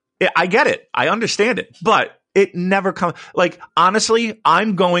 I get it. I understand it. But it never comes. Like, honestly,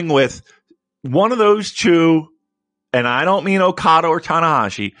 I'm going with one of those two, and I don't mean Okada or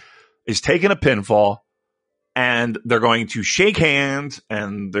Tanahashi, is taking a pinfall, and they're going to shake hands,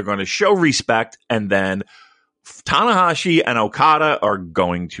 and they're going to show respect, and then Tanahashi and Okada are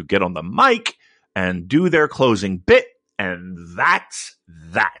going to get on the mic and do their closing bit, and that's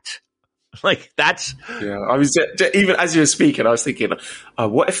that. Like, that's... Yeah, I was even as you were speaking, I was thinking,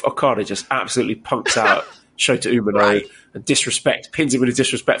 what if Okada just absolutely punks out Shota Umino and pins him in a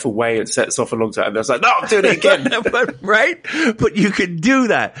disrespectful way and sets off a long time. And I was like, no, I'm doing it again. But you can do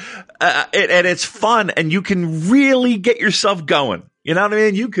that. And it's fun, and you can really get yourself going. You know what I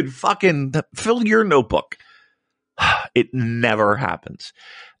mean? You could fucking fill your notebook. It never happens.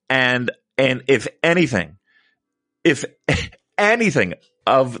 And if anything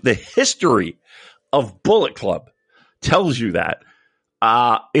of the history of Bullet Club tells you that,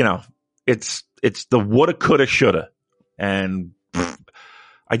 it's the woulda, coulda, shoulda. And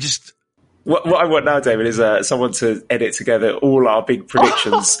I just... What I want now, David, is someone to edit together all our big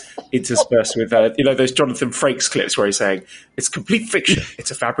predictions interspersed with, those Jonathan Frakes clips where he's saying, it's complete fiction.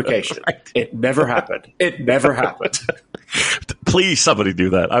 It's a fabrication. Right. It never happened. It never happened. Please, somebody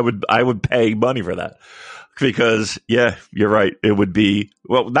do that. I would pay money for that. Because, yeah, you're right. It would be...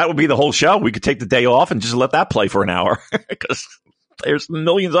 Well, that would be the whole show. We could take the day off and just let that play for an hour. Because there's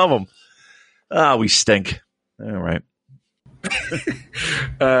millions of them. We stink. All right.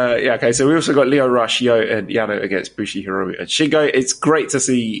 Okay. So we also got Lio Rush, and Yano against Bushi Hiromu and Shingo. It's great to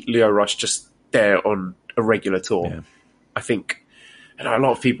see Lio Rush just there on a regular tour. Yeah. I think a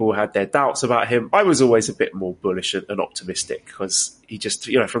lot of people had their doubts about him. I was always a bit more bullish and optimistic because he just,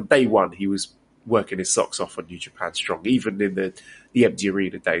 from day one, he was working his socks off on New Japan Strong, even in the empty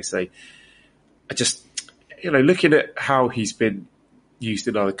arena days. So I just, looking at how he's been used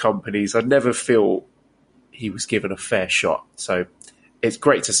in other companies, I never feel he was given a fair shot. So it's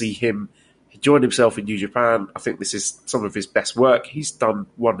great to see him enjoying himself in New Japan. I think this is some of his best work. He's done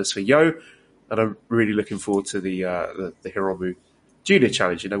wonders for Yo, and I'm really looking forward to the Hiromu Junior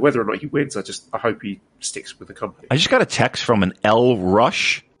Challenge. Whether or not he wins, I hope he sticks with the company. I just got a text from an L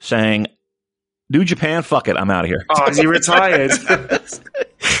Rush saying, New Japan, fuck it, I'm out of here. Oh, is he retired?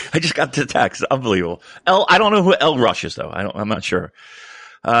 I just got the text. Unbelievable. I don't know who L Rush is, though. I'm not sure.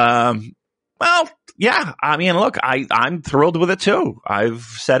 Well, yeah. I mean, look, I'm thrilled with it too. I've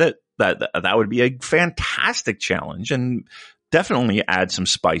said it that would be a fantastic challenge and definitely add some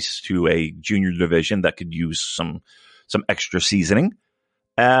spice to a junior division that could use some extra seasoning.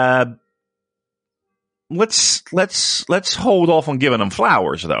 Let's hold off on giving them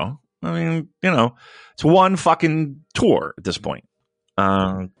flowers, though. I mean, it's one fucking tour at this point.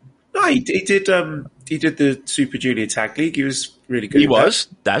 No, he did the Super Junior Tag League. He was really good. He was.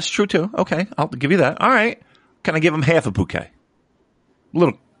 That's true too. Okay, I'll give you that. All right. Can I give him half a bouquet? A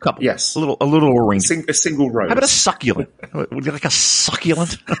little couple. Yes. A little arrangement. A single rose. How about a succulent? Would you like a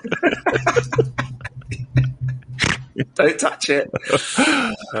succulent? Don't touch it.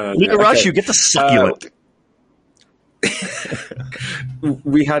 Lio Rush, you get the succulent.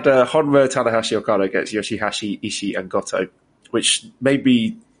 We had Honma, Tanahashi, Okada against Yoshihashi, Ishii, and Goto, which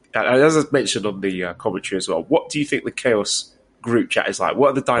maybe, as I mentioned on the commentary as well, what do you think the Chaos group chat is like? What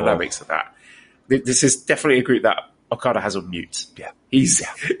are the dynamics of that? This is definitely a group that Okada has on mute. Yeah,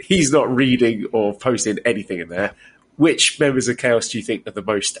 he's not reading or posting anything in there. Which members of Chaos do you think are the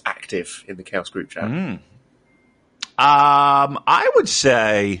most active in the Chaos group chat? I would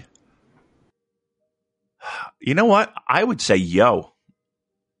say, you know what? I would say Yo.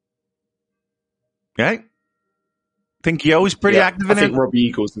 Okay. Think Yo is pretty active in it. I think Robbie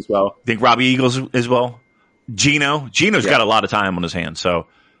Eagles as well. Think Robbie Eagles as well. Gino's got a lot of time on his hands, so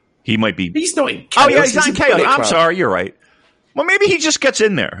he might be. He's not in Chaos. Oh yeah, he's not in Chaos. I'm sorry, you're right. Well, maybe he just gets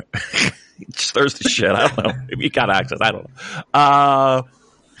in there. He just stirs the shit. I don't know. Maybe he got access. I don't know.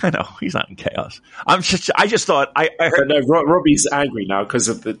 I know he's not in chaos. I just thought I heard. No, Robbie's angry now because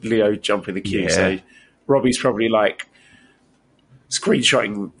of the Leo jumping the queue. Yeah. So Robbie's probably like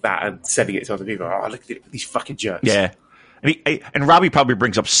screenshotting that and sending it to other people. Oh, look at these fucking jerks. Yeah, and Robbie probably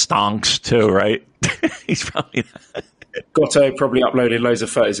brings up stonks too, right? He's probably Gotto probably uploaded loads of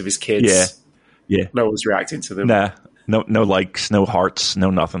photos of his kids. Yeah. No one's reacting to them. Nah, no likes, no hearts, no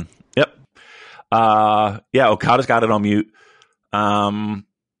nothing. Yep. Okada's got it on mute.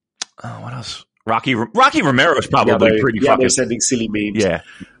 What else? Rocky Romero is probably pretty they're fucking sending silly memes. Yeah.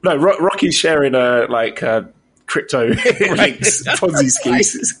 No, Rocky's sharing crypto links, Ponzi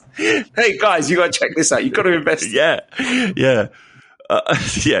schemes. Hey guys, you got to check this out. You've got to invest. Yeah.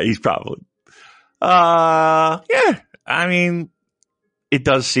 He's probably. Yeah. I mean, it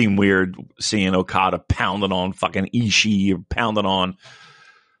does seem weird seeing Okada pounding on fucking Ishii, or pounding on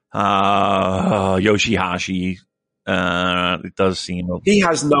Yoshihashi. It does seem he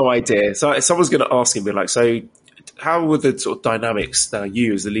has no idea. So someone's going to ask him, be like, so how were the sort of dynamics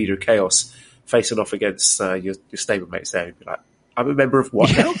you as the leader of Chaos facing off against your stablemates there? He'd be like, I'm a member of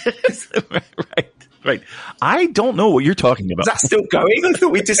what now? Right. I don't know what you're talking about. Is that still going? I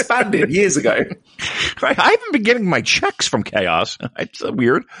thought we disbanded years ago. Right. I haven't been getting my checks from Chaos. It's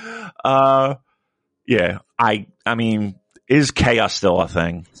weird. Yeah. I mean, is Chaos still a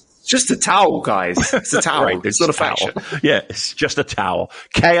thing? It's just a towel, guys. It's a towel. Right, it's not a faction. Yeah, it's just a towel.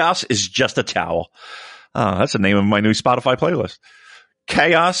 Chaos is just a towel. That's the name of my new Spotify playlist.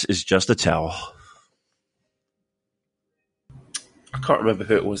 Chaos is just a towel. I can't remember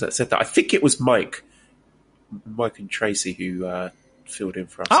who it was that said that. I think it was Mike and Tracy who filled in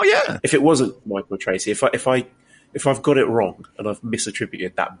for us. Oh yeah. If it wasn't Mike or Tracy, if I've got it wrong and I've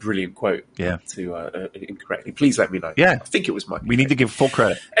misattributed that brilliant quote to incorrectly, please let me know. Yeah, I think it was Mike. We need to give full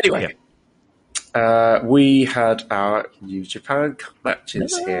credit. Anyway, we had our New Japan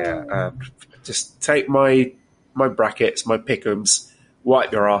matches here. Just take my brackets, my pick'ems,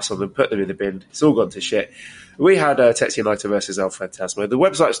 wipe your ass on them, put them in the bin. It's all gone to shit. We had Tetsuya Naito versus El Phantasmo. The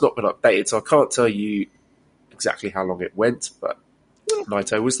website's not been updated, so I can't tell you exactly how long it went, but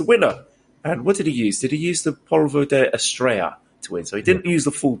Naito was the winner. And what did he use? Did he use the Polvo de Estrella to win? So he didn't use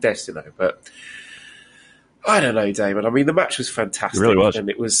the full Destino, but I don't know, Damon. I mean, the match was fantastic. It really was. And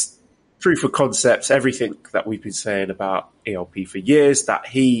it was proof of concepts, everything that we've been saying about ELP for years, that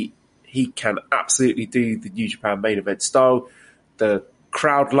he can absolutely do the New Japan main event style. The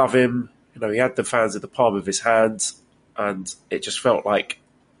crowd love him. You know, he had the fans at the palm of his hand, and it just felt like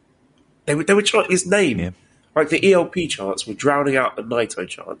they were chanting his name. Yeah. Like the ELP chants were drowning out the Naito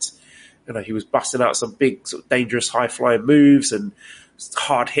chants. You know, he was busting out some big, sort of dangerous, high-flying moves and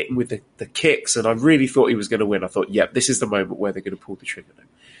hard hitting with the kicks. And I really thought he was going to win. I thought, yep, this is the moment where they're going to pull the trigger. And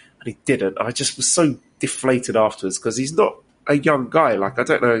he didn't. I just was so deflated afterwards because he's not a young guy. Like, I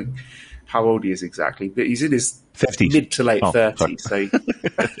don't know how old he is exactly, but he's in his 50s. mid to late 30s. So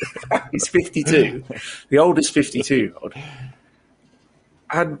he's 52. The oldest 52-year-old.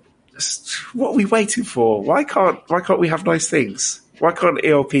 And what are we waiting for? Why can't we have nice things? Why can't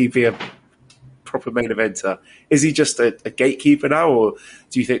ELP be a proper main eventer? Is he just a gatekeeper now, or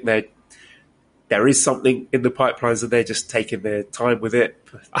do you think there is something in the pipelines and they're just taking their time with it?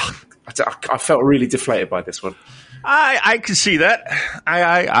 I felt really deflated by this one. I can see that.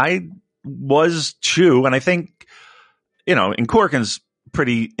 I was too, and I think, you know, and Corkin's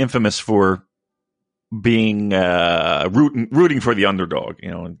pretty infamous for being rooting for the underdog,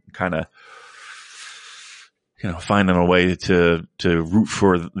 you know, and kind of, you know, finding a way to root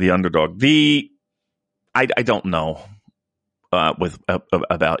for the underdog. I don't know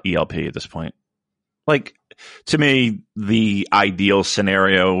about ELP at this point. Like, to me, the ideal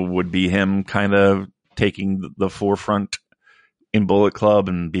scenario would be him kind of taking the forefront in Bullet Club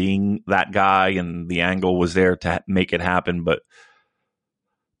and being that guy, and the angle was there to make it happen. But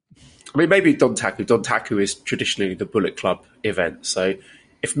I mean, maybe Don Taku. Don Taku is traditionally the Bullet Club event. So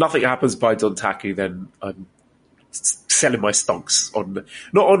if nothing happens by Don Taku, then I'm selling my stonks on,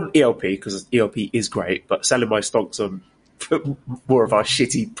 not on ELP, because ELP is great, but selling my stonks on more of our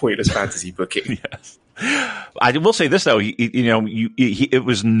shitty, pointless fantasy booking. Yes. I will say this though, it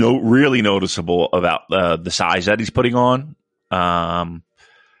was really noticeable about the size that he's putting on.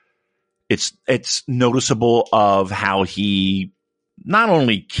 It's noticeable of how he not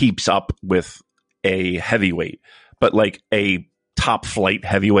only keeps up with a heavyweight, but like a top flight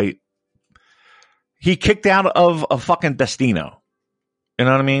heavyweight. He kicked out of a fucking Destino. You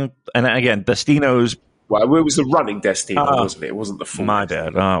know what I mean? And again, Destino's. Well, it was the running Destino, wasn't it? It wasn't the full. My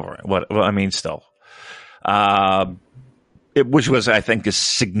bad. All right. Well, I mean, still. Which was, I think, a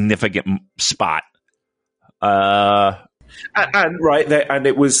significant spot. And right there, and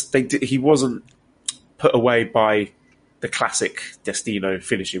it was he wasn't put away by the classic Destino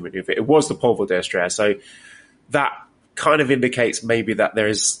finishing maneuver. It was the polvo d'Estrella, so that kind of indicates maybe that there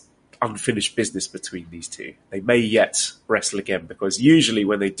is unfinished business between these two. They may yet wrestle again, because usually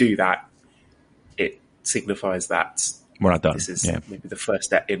when they do that, it signifies that we're not done. This is maybe the first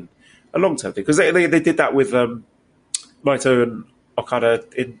step in a long-term thing, because they did that with Naito and Okada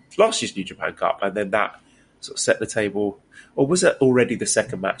in last year's New Japan Cup, and then that sort of set the table. Or was it already the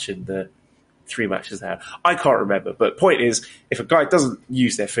second match in the 3 matches they had? I can't remember. But point is, if a guy doesn't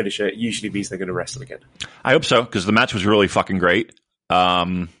use their finisher, it usually means they're going to wrestle again. I hope so, because the match was really fucking great.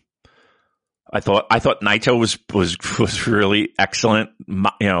 I thought Naito was really excellent.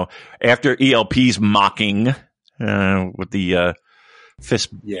 After ELP's mocking with the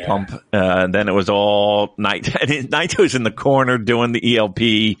fist pump, and then it was all Naito. Naito's in the corner doing the ELP,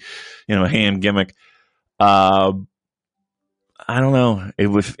 hand gimmick. I don't know. It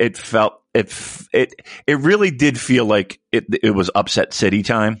really did feel like it was upset city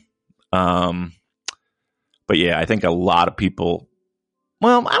time. But yeah, I think a lot of people,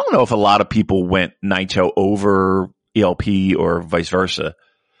 well, I don't know if a lot of people went Naito over ELP or vice versa.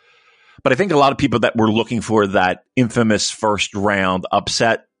 But I think a lot of people that were looking for that infamous first round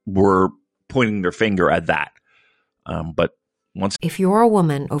upset were pointing their finger at that. But if you're a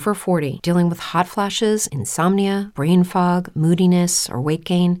woman over 40 dealing with hot flashes, insomnia, brain fog, moodiness, or weight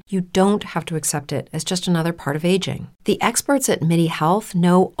gain, you don't have to accept it as just another part of aging. The experts at MIDI Health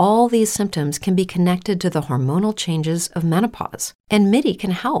know all these symptoms can be connected to the hormonal changes of menopause. And MIDI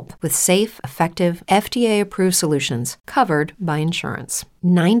can help with safe, effective, FDA-approved solutions covered by insurance.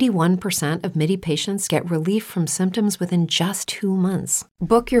 91% of MIDI patients get relief from symptoms within just 2 months.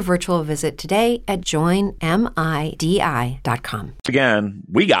 Book your virtual visit today at joinmidi.com. Again,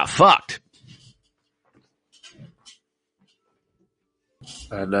 we got fucked.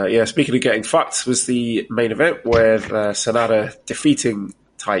 And speaking of getting fucked, was the main event with Sanada defeating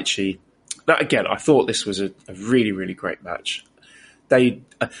Taichi. Now, again, I thought this was a really, really great match.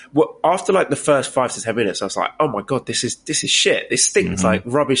 After like the first 5 to 10 minutes, I was like, "Oh my god, this is shit. This stinks like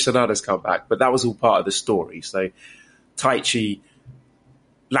rubbish." Sanada's come back, but that was all part of the story. So Taichi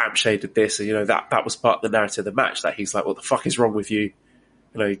lampshaded this, and that was part of the narrative of the match. That he's like, "What the fuck is wrong with you?"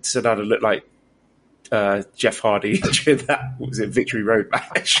 Sanada looked like Jeff Hardy during that Victory Road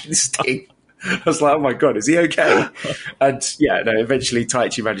match in Sting. I was like, "Oh my god, is he okay?" And eventually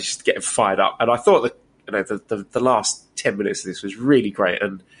Taichi managed to get him fired up, and I thought that. The last 10 minutes of this was really great,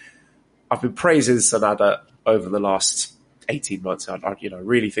 and I've been praising Sanada over the last 18 months. I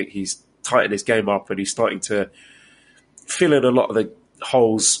really think he's tightened his game up, and he's starting to fill in a lot of the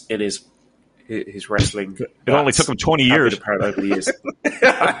holes in his wrestling. It only took him 20 years. Apparently over the years.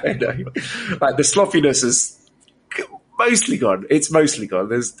 I know. Like the sloppiness is mostly gone. It's mostly gone.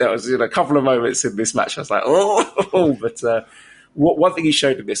 There was a couple of moments in this match I was like, oh, but one thing he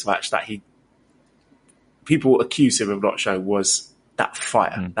showed in this match that people accused him of not showing was that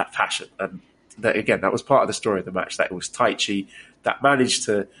fire, that passion. And that was part of the story of the match, that it was Taichi that managed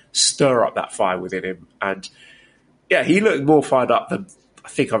to stir up that fire within him. And he looked more fired up than I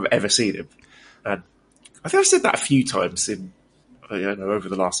think I've ever seen him. And I think I've said that a few times over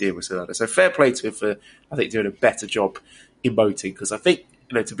the last year with Sanada. So fair play to him for, I think, doing a better job emoting, because I think,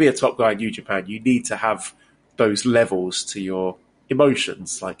 to be a top guy in New Japan, you need to have those levels to your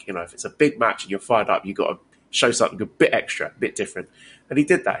emotions. Like, if it's a big match and you're fired up, you've got to show something a bit extra, a bit different. And he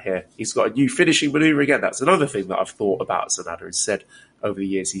did that here. He's got a new finishing maneuver again. That's another thing that I've thought about Sanada and said over the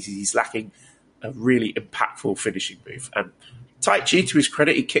years. He's lacking a really impactful finishing move. And Taichi, to his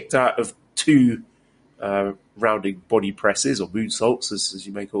credit, he kicked out of 2 rounding body presses, or moonsaults, as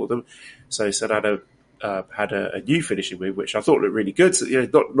you may call them. So Sanada had a new finishing move, which I thought looked really good. So,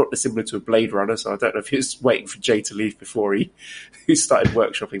 not dissimilar to a Blade Runner. So I don't know if he was waiting for Jay to leave before he started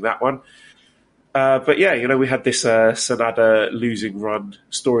workshopping that one. But we had this Sanada losing run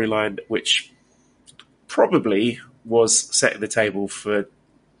storyline, which probably was setting the table for,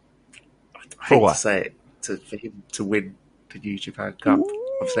 I hate to say it, for him to win the New Japan Cup.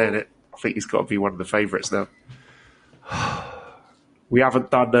 I'm saying it. I think he's got to be one of the favourites now. We haven't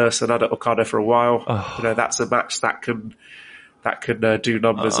done Sanada Okada for a while. That's a match that can do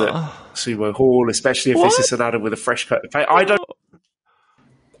numbers at Sumo Hall, especially if this is Sanada with a fresh cut of paint.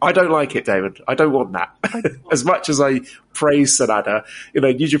 I don't like it, David. I don't want that. As much as I praise Sanada,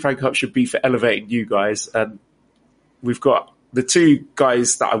 New Japan Cup should be for elevating you guys, and we've got the 2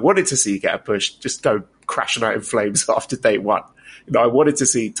 guys that I wanted to see get a push just go crashing out in flames after day 1. I wanted to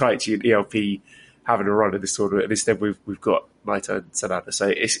see Taichi and ELP having a run in this tournament, and instead we've got Naito and Sanada. So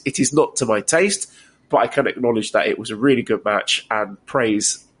it is not to my taste, but I can acknowledge that it was a really good match and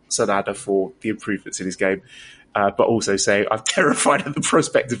praise Sanada for the improvements in his game, but also say I'm terrified at the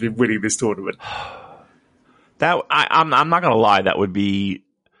prospect of him winning this tournament. I'm not going to lie, that would be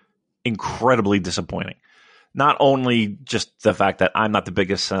incredibly disappointing. Not only just the fact that I'm not the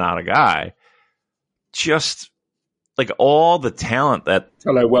biggest Sanada guy, just like all the talent that...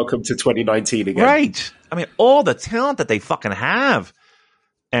 Hello, welcome to 2019 again. Right. I mean, all the talent that they fucking have.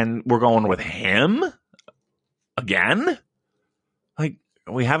 And we're going with him again? Like,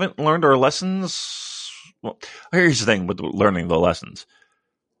 we haven't learned our lessons. Well, here's the thing with learning the lessons.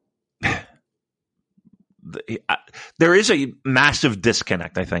 There is a massive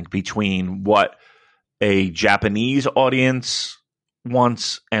disconnect, I think, between what a Japanese audience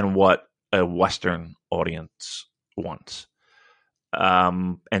wants and what a Western audience wants.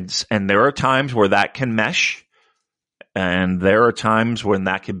 And there are times where that can mesh, and there are times when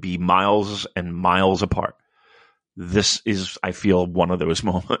that can be miles and miles apart. This is, I feel, one of those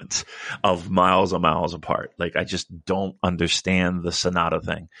moments of miles and miles apart. Like, I just don't understand the Sanada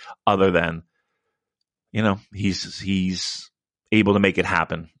thing, other than, you know, he's able to make it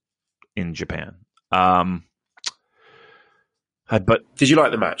happen in Japan. But did you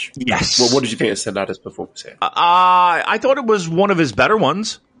like the match? Yes. Well, what did you think of Sanada's performance here? I thought it was one of his better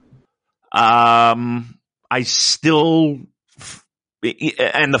ones. I still,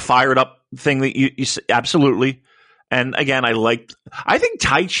 and the fired up thing that you absolutely. And again, I think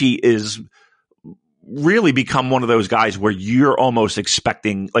Taichi is really become one of those guys where you're almost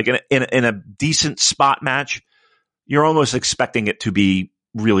expecting, like in a decent spot match, you're almost expecting it to be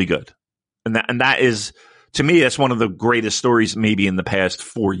really good. And that is, to me, that's one of the greatest stories maybe in the past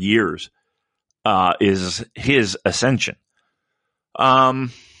 4 years, is his ascension. But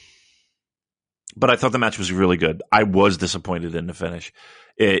I thought the match was really good. I was disappointed in the finish.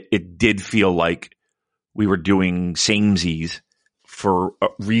 It did feel like we were doing samesies for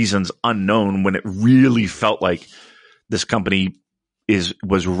reasons unknown, when it really felt like this company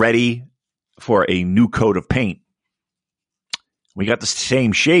was ready for a new coat of paint. We got the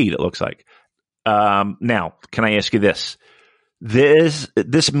same shade, it looks like. Now, can I ask you this? Does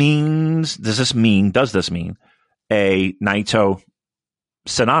this mean a Naito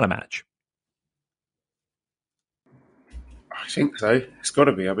Sanada match? I think so. It's got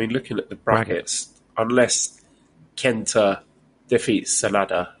to be. I mean, looking at the brackets, unless Kenta defeats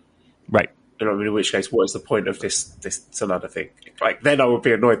Sanada, right? You know, I mean, in which case, what is the point of this Sanada thing? Like, then I would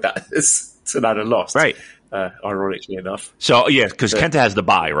be annoyed that Sanada lost, right? Ironically enough. So yeah, because Kenta has the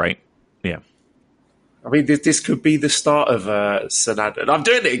bye, right? Yeah. I mean, this could be the start of Sanada. And I'm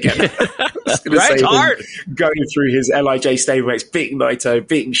doing it again. Right, it's hard. Going through his LIJ stablemates, beating Naito,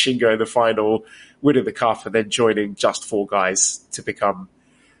 beating Shingo in the final, winning the cup, and then joining Just 4 Guys to become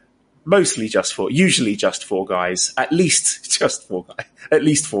usually just 4 guys, at least just 4 guys, at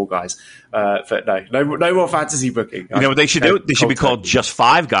least 4 guys. But no more fantasy booking. You know what they should do? They should be called Just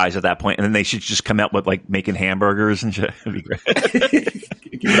 5 Guys at that point, and then they should just come out with like making hamburgers and shit. It'd be great.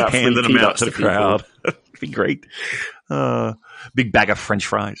 Handing them out to the crowd. It'd be great. Big bag of French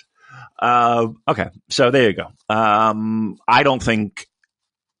fries. Okay, so there you go. I don't think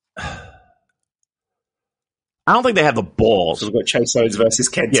they have the balls. So we've got Chase Owens versus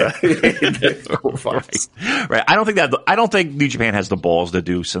Kenta in the quarterfinals. Right. I don't think New Japan has the balls to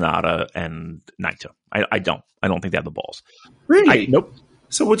do Sanada and Naito. I don't think they have the balls. Really? Nope.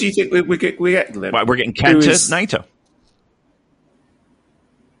 So what do you think we're getting then? We're getting Kenta, Naito.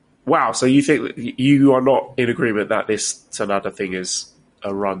 Wow. So you think you are not in agreement that this Sanada thing is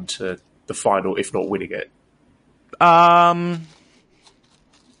a run to the final, if not winning it? No.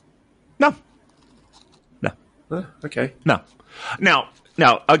 Okay. No.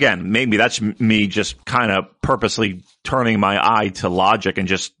 Now, again, maybe that's me just kind of purposely turning my eye to logic and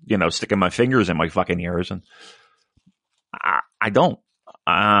just, sticking my fingers in my fucking ears. And I don't.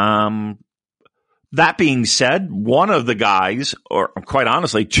 That being said, one of the guys, or quite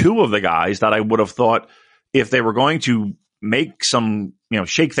honestly, 2 of the guys that I would have thought, if they were going to make some,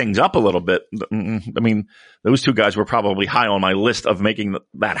 shake things up a little bit, I mean, those 2 guys were probably high on my list of making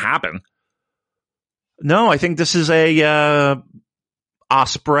that happen. No, I think this is a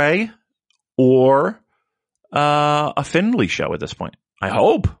Ospreay or a Finlay show at this point. I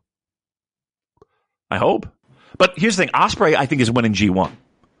hope. But here's the thing. Ospreay, I think, is winning G1.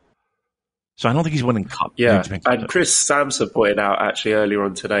 So I don't think he's winning Cup. Yeah, and Chris Samson pointed out actually earlier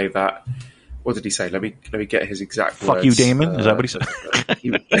on today that, what did he say? Let me get his exact words. Fuck you, Damon. Is that what he said?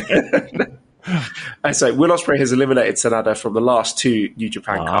 So Will Ospreay has eliminated Sanada from the last 2 New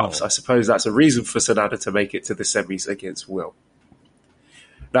Japan Cups. I suppose that's a reason for Sanada to make it to the semis against Will.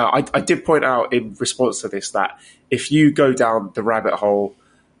 Now, I did point out in response to this that if you go down the rabbit hole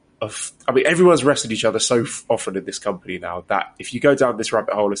of, I mean, everyone's wrestled each other so often in this company now that if you go down this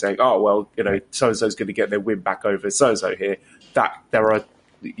rabbit hole of saying, oh, well, you know, so-and-so's going to get their win back over so-and-so here, that there are,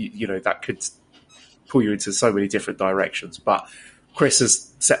 you know, that could pull you into so many different directions. But Chris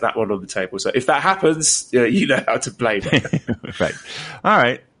has set that one on the table. So if that happens, you know how to blame it. Right. All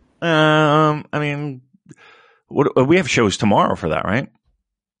right. I mean, we have shows tomorrow for that, right?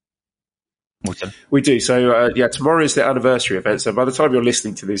 We do. So, tomorrow is the anniversary event. So by the time you're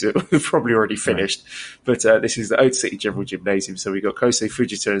listening to this, it will probably already finished. Right. But this is the Old City General Gymnasium. So we got Kosei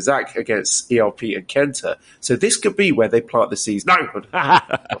Fujita and Zach against ELP and Kenta. So this could be where they plant the seeds. No,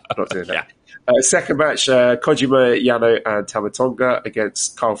 not doing that. Yeah. Second match, Kojima, Yano and Tamatonga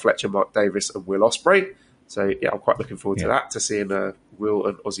against Kyle Fletcher, Mark Davis and Will Ospreay. So, yeah, I'm quite looking forward to that, to seeing Will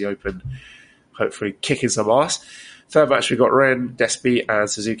and Aussie Open hopefully kicking some ass. Third match, we got Ren, Despy, and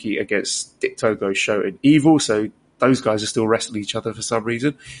Suzuki against Dick Togo, Sho, and Evil. So those guys are still wrestling each other for some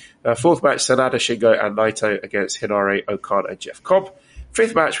reason. Fourth match, Sanada, Shingo, and Naito against Hinare, Okada, and Jeff Cobb.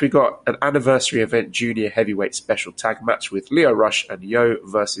 Fifth match, we got an anniversary event junior heavyweight special tag match with Leo Rush and Yo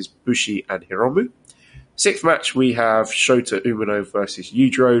versus Bushi and Hiromu. Sixth match, we have Shota Umino versus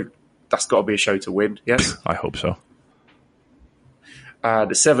Yujiro. That's got to be a show to win, yes? I hope so.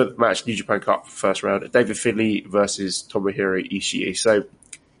 The seventh match, New Japan Cup, first round, David Finlay versus Tomohiro Ishii. So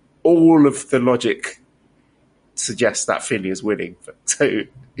all of the logic suggests that Finlay is winning. So,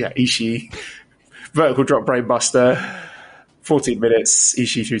 yeah, Ishii, vertical drop brainbuster, 14 minutes,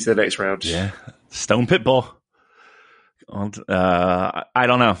 Ishii through to the next round. Yeah, Stone Pitbull. I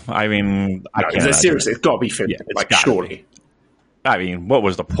don't know. I mean, seriously, it's got to be Finlay. Yeah, surely. I mean, what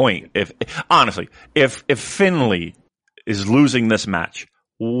was the point? If Finlay is losing this match,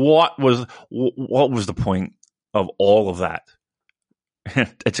 what was the point of all of that?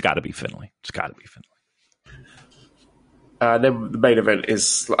 It's got to be Finlay. It's got to be Finlay. Then the main event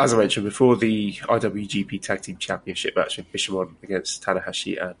is, as I mentioned before, the IWGP Tag Team Championship match with Bishamon against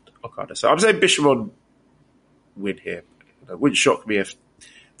Tanahashi and Okada. So I'm saying Bishamon win here. It wouldn't shock me if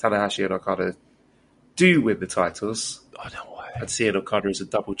Tanahashi and Okada do win the titles. Oh, no way. I'd see an Okada as a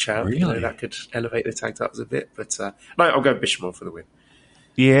double champ. Really? You know, that could elevate the tag titles a bit. But no, I'll go Bishamon for the win.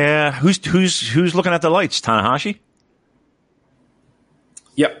 Yeah. Who's looking at the lights? Tanahashi?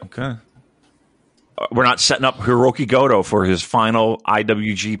 Yep. Okay. We're not setting up Hiroki Goto for his final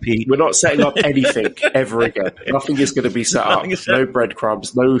IWGP. We're not setting up anything ever again. Nothing is going to be set up. No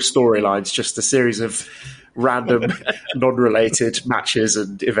breadcrumbs, no storylines, just a series of random, non-related matches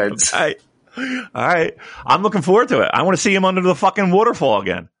and events. All right. I'm looking forward to it. I want to see him under the fucking waterfall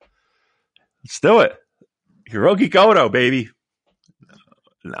again. Let's do it. Hiroki Goto, baby.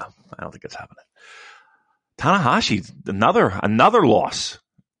 No, I don't think it's happening. Tanahashi, another loss.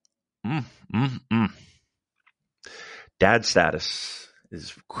 Dad status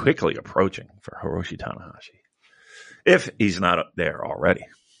is quickly approaching for Hiroshi Tanahashi, if he's not there already.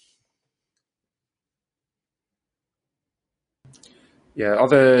 Yeah,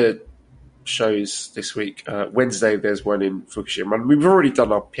 other shows this week. Wednesday, there's one in Fukushima. And we've already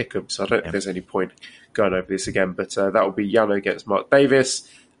done our pick-em, so I don't think there's any point going over this again. But that will be Yano against Mark Davis,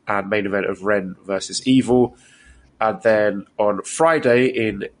 and main event of Ren versus Evil. And then on Friday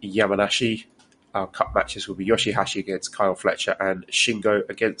in Yamanashi, our cup matches will be Yoshihashi against Kyle Fletcher and Shingo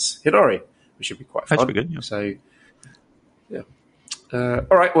against Hinari, which should be quite fun. That should be good, yeah. So, yeah.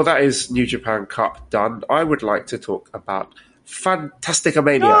 All right, well, that is New Japan Cup done. I would like to talk about Fantastica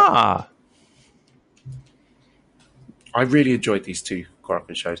Mania. I really enjoyed these two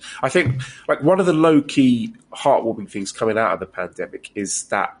Korakuen shows. I think like one of the low-key, heartwarming things coming out of the pandemic is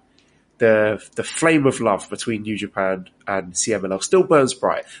that the flame of love between New Japan and CMLL still burns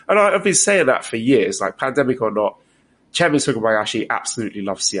bright. And I've been saying that for years, like pandemic or not. Chairman Sugabayashi absolutely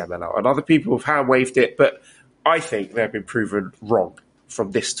loves CMLL, and other people have hand-waved it, but I think they've been proven wrong from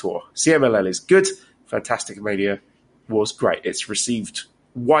this tour. CMLL is good. Fantastica Mania was great. It's received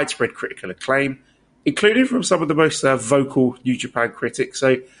widespread critical acclaim, including from some of the most vocal New Japan critics.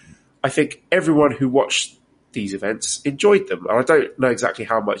 So I think everyone who watched these events enjoyed them. And I don't know exactly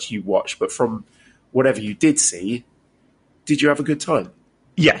how much you watched, but from whatever you did see, did you have a good time?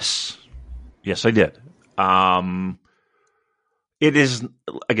 Yes, I did. It is,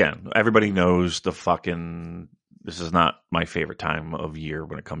 again, everybody knows this is not my favorite time of year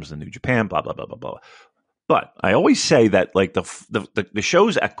when it comes to New Japan, blah, blah, blah, blah, blah. But I always say that like the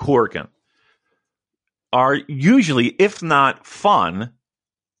shows at Korakuen are usually, if not fun,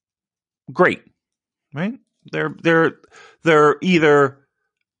 great, right? They're either,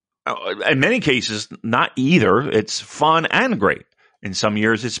 in many cases, not either. It's fun and great. In some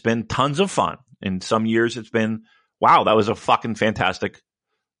years, it's been tons of fun. In some years, it's been, wow, that was a fucking fantastic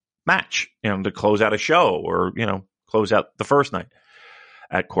match, to close out a show or, close out the first night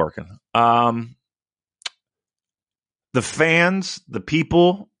at Korakuen. The fans, the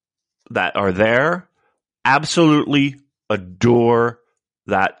people that are there absolutely adore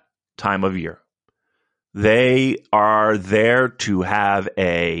that time of year. They are there to have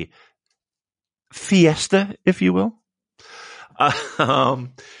a fiesta, if you will.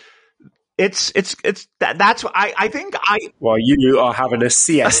 It's that's I think Well, you are having a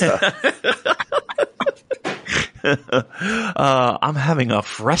siesta. I'm having a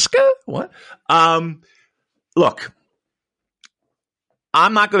fresca. What? Look,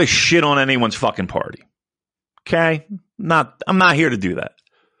 I'm not going to shit on anyone's fucking party. Okay, I'm not here to do that.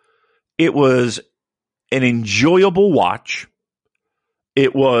 It was an enjoyable watch.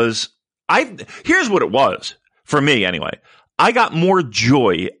 It was. Here's what it was for me anyway. I got more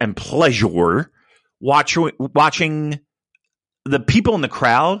joy and pleasure watching the people in the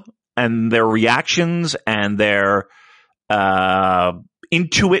crowd and their reactions and their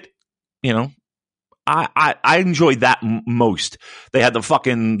into it. I enjoyed that most. They had those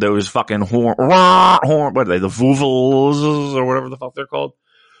fucking horn. What are they? The vuvuzels or whatever the fuck they're called.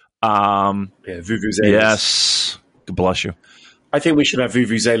 Vuvuzelas. Yes. God bless you. I think we should have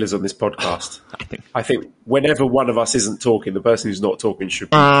vuvuzelas on this podcast. I think whenever one of us isn't talking, the person who's not talking should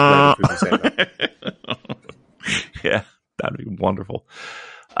be playing a vuvuzela. Yeah, that'd be wonderful.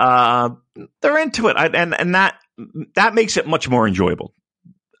 They're into it, and that makes it much more enjoyable.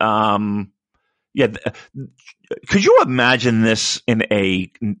 Yeah, could you imagine this in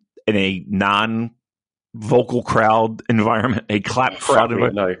a non-vocal crowd environment, a clap crowd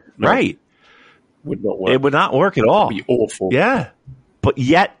environment? No, right? Would not work. It would not work at all. It would be awful. Yeah, but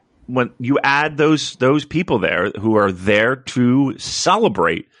yet when you add those people there who are there to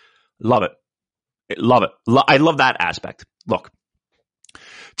celebrate, love it. I love that aspect. Look,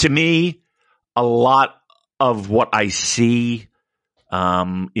 to me, a lot of what I see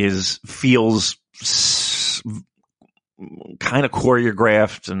feels kind of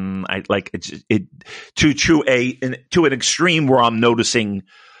choreographed, and I like it to an extreme where I'm noticing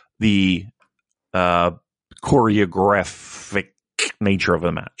the choreographic nature of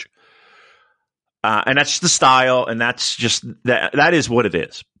the match, and that's the style, and that's just that is what it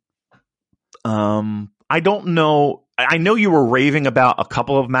is. I don't know. I know you were raving about a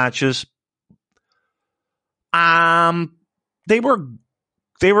couple of matches. They were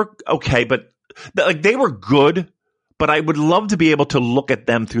okay, but they were good. But I would love to be able to look at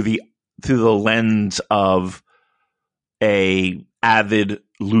them through the lens of a avid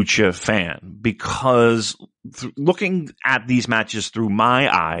lucha fan, because looking at these matches through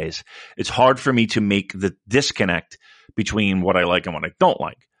my eyes, it's hard for me to make the disconnect between what I like and what I don't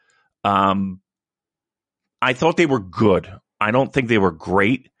like. I thought they were good. I don't think they were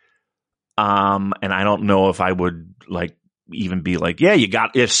great. And I don't know if I would even be like, yeah, you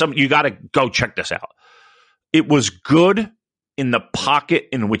got to go check this out. It was good in the pocket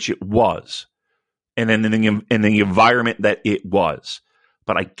in which it was, and in the environment that it was.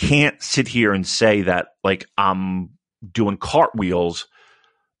 But I can't sit here and say that I'm doing cartwheels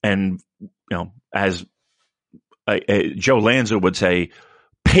and, as Joe Lanza would say,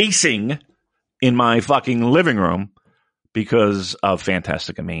 pacing in my fucking living room because of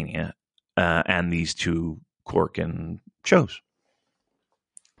Fantastica Mania and these two Korakuen shows.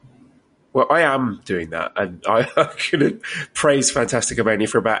 Well, I am doing that, and I could praise Fantastica Mania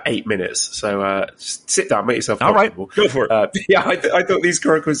for about 8 minutes. So just sit down, make yourself comfortable. All right, go for it. Yeah, I thought these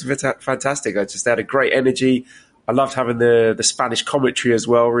Korakuens were fantastic. I just had a great energy. I loved having the Spanish commentary as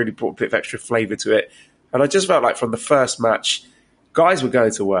well. Really brought a bit of extra flavour to it. And I just felt like from the first match, guys were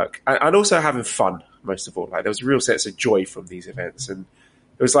going to work and also having fun, most of all. There was a real sense of joy from these events. And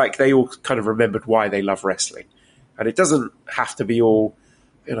it was like they all kind of remembered why they love wrestling. And it doesn't have to be all,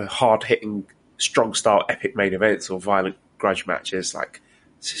 hard-hitting, strong-style epic main events or violent grudge matches.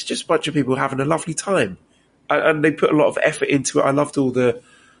 It's just a bunch of people having a lovely time. And they put a lot of effort into it. I loved all the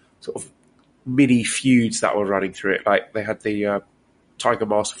sort of mini feuds that were running through it. They had the Tiger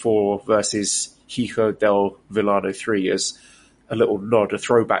Mask 4 versus Hijo del Villano 3 as a little nod, a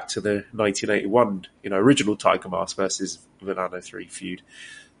throwback to the 1981, original Tiger Mask versus Villano 3 feud.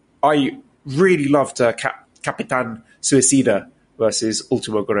 I really loved Capitan Suicida versus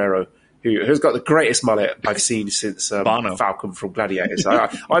Ultimo Guerrero, who has got the greatest mullet I've seen since Falcon from Gladiators.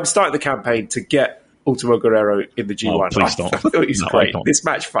 I'm starting the campaign to get Ultimo Guerrero in the G1. Oh, please don't. I thought he's great. This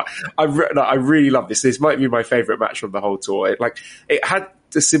match, I really love this. This might be my favourite match from the whole tour. It had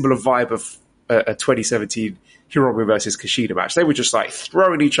a similar vibe of a 2017 Hiromu versus Kushida match. They were just like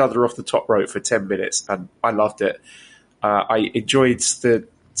throwing each other off the top rope for 10 minutes, and I loved it. I enjoyed the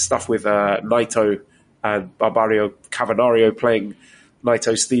stuff with Naito and Barbario Cavernario playing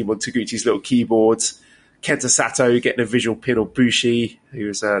Naito's theme on Taguchi's little keyboards. Kenta Sato getting a visual pin on Bushi, who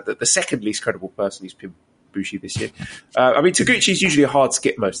was the second least credible person who's pinned Bushi this year. I mean, Taguchi's usually a hard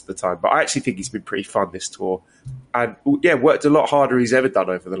skip most of the time, but I actually think he's been pretty fun this tour. And, yeah, worked a lot harder he's ever done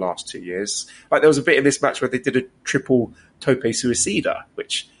over the last 2 years. Like, there was a bit in this match where they did a triple tope suicida,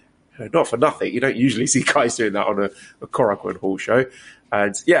 which, not for nothing, you don't usually see guys doing that on a Korakuen Hall show.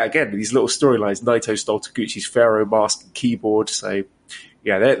 And, yeah, again, these little storylines, Naito stole Taguchi's Pharaoh mask and keyboard, so...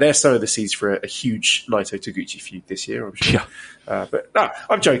 Yeah, they're sowing the seeds for a huge Naito Taguchi feud this year, I'm sure. Yeah. But no,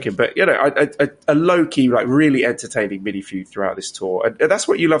 I'm joking. But, a low-key, like really entertaining mini-feud throughout this tour. And that's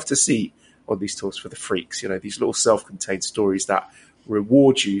what you love to see on these tours for the freaks. These little self-contained stories that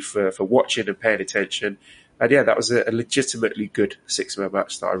reward you for watching and paying attention. And, yeah, that was a legitimately good six-man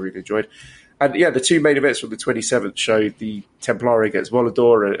match that I really enjoyed. And, yeah, the two main events from the 27th showed the Templari against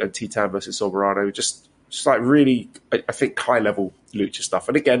Volador and Titan versus Soberano. Just like really, I think, high-level lucha stuff.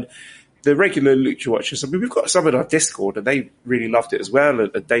 And again, the regular lucha watchers, I mean, we've got some in our Discord, and they really loved it as well.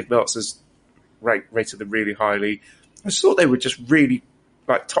 And Dave Meltzer's rated them really highly. I just thought they were just really,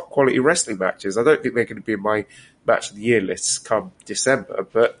 like, top-quality wrestling matches. I don't think they're going to be in my Match of the Year lists come December,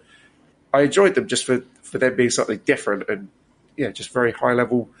 but I enjoyed them just for them being something different and, yeah, just very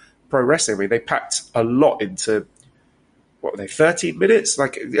high-level pro wrestling. I mean, they packed a lot into... what were they, 13 minutes?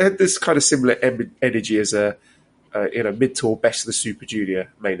 Like, it had this kind of similar energy as a mid-tour Best of the Super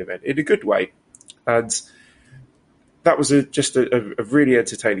Junior main event in a good way. And that was just a really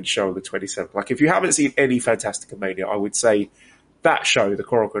entertaining show on the 27th. Like, if you haven't seen any Fantastica Mania, I would say that show, the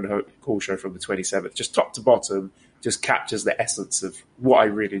Korakuen Hall show from the 27th, just top to bottom, just captures the essence of what I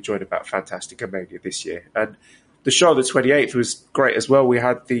really enjoyed about Fantastica Mania this year. And the show on the 28th was great as well. We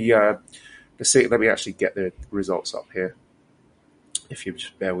had let me actually get the results up here. If you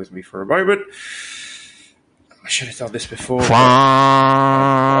just bear with me for a moment. I should have done this before. Get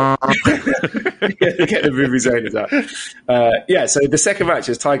the movies owners out. So the second match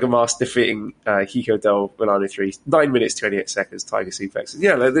is Tiger Mask defeating Hiko del Milano 3. 9 minutes, 28 seconds, Tiger Suplex.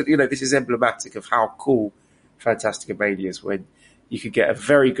 And this is emblematic of how cool Fantastica Mania is when you could get a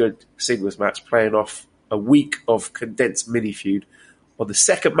very good singles match playing off a week of condensed mini feud on the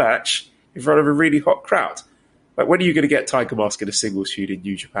second match in front of a really hot crowd. Like, when are you going to get Tiger Mask in a singles feud in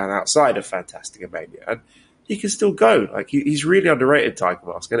New Japan outside of Fantastica Mania? And he can still go. Like, he's really underrated, Tiger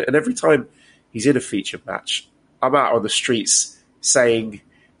Mask. And every time he's in a featured match, I'm out on the streets saying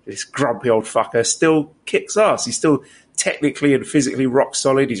this grumpy old fucker still kicks ass. He's still technically and physically rock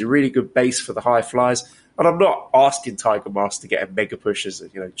solid. He's a really good base for the high flyers. And I'm not asking Tiger Mask to get a mega push as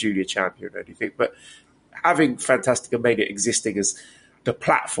a junior champion or anything, but having Fantastica Mania existing as the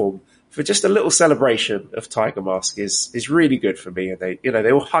platform for just a little celebration of Tiger Mask is really good for me. And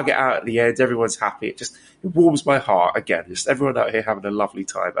they all hug it out at the end. Everyone's happy. It warms my heart. Again, just everyone out here having a lovely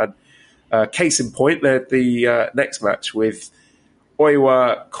time. And case in point, the next match with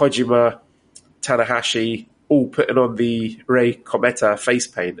Oiwa, Kojima, Tanahashi, all putting on the Rei Kometa face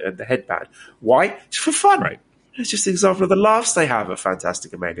paint and the headband. Why? Just for fun. Right. It's just an example of the laughs they have at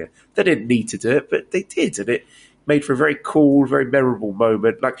Fantastica Mania. They didn't need to do it, but they did. And it made for a very cool, very memorable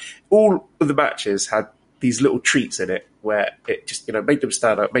moment. Like, all of the matches had these little treats in it where it just, made them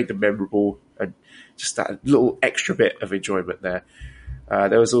stand out, made them memorable, and just that little extra bit of enjoyment there.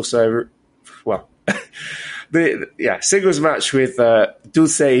 There was also, singles match with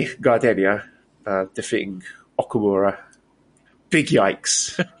Dulce Gardenia defeating Okamura. Big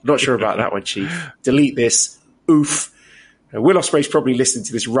yikes. Not sure about that one, Chief. Delete this. Oof. Will Ospreay's probably listening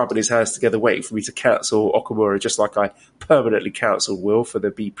to this, rubbing his hands together, waiting for me to cancel Okamura, just like I permanently cancelled Will for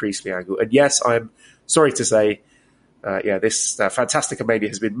the B. Priestley angle. And yes, I'm sorry to say, this Fantastica Mania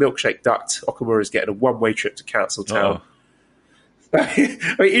has been milkshake ducked. Okamura is getting a one-way trip to Council Town.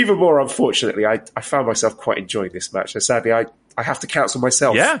 I mean, even more, unfortunately, I found myself quite enjoying this match. So sadly, I have to cancel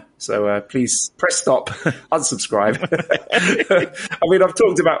myself. Yeah. So please press stop, unsubscribe. I mean, I've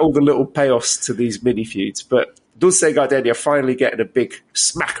talked about all the little payoffs to these mini feuds, but Dulce Gardenia finally getting a big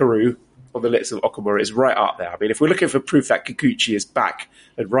smackaroo on the lips of Okamura is right up there. I mean, if we're looking for proof that Kikuchi is back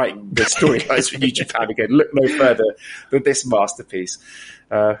and writing the storylines for New Japan again, look no further than this masterpiece.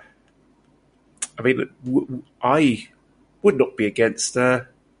 I mean, I would not be against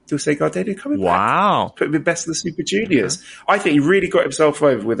Dulce Gardenia coming back. Wow. Put him in Best of the Super Juniors. Okay. I think he really got himself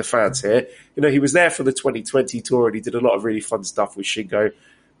over with the fans here. He was there for the 2020 tour and he did a lot of really fun stuff with Shingo.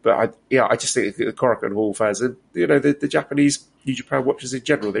 But I just think the Korakuen Hall fans and the Japanese New Japan watchers in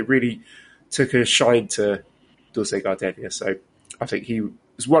general, they really took a shine to Dulce Gardenia. So I think he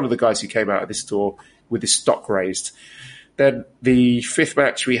was one of the guys who came out of this tour with his stock raised. Then the fifth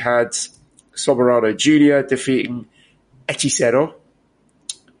match, we had Soberano Jr. defeating Hechicero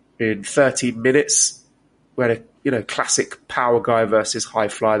in 13 minutes. We had a classic power guy versus high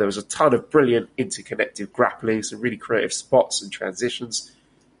fly. There was a ton of brilliant interconnected grappling, some really creative spots and transitions,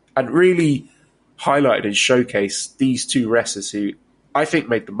 and really highlighted and showcased these two wrestlers who I think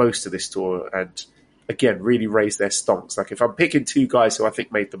made the most of this tour and, again, really raised their stonks. Like, if I'm picking two guys who I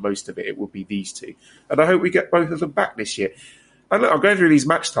think made the most of it, it would be these two. And I hope we get both of them back this year. And look, I'm going through these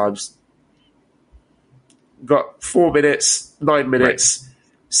match times. We've got 4 minutes, 9 minutes,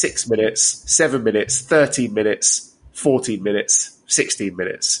 6 minutes, 7 minutes, 13 minutes, 14 minutes, 16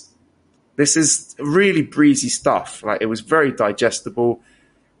 minutes. This is really breezy stuff. Like, it was very digestible.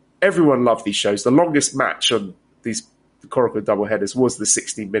 Everyone loved these shows. The longest match on these Korakuen doubleheaders was the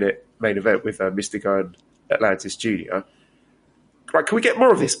 16-minute main event with Mystico and Atlantis Jr. Right, can we get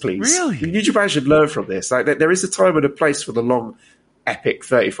more of this, please? Really? New Japan should learn from this. Like, there is a time and a place for the long, epic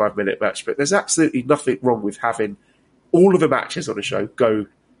 35-minute match, but there's absolutely nothing wrong with having all of the matches on a show go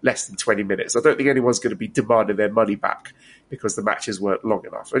less than 20 minutes. I don't think anyone's going to be demanding their money back because the matches weren't long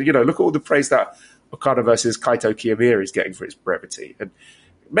enough. And, look at all the praise that Okada versus Kaito Kiyomiya is getting for its brevity. And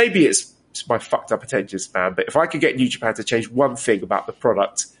maybe it's my fucked up attention span, but if I could get New Japan to change one thing about the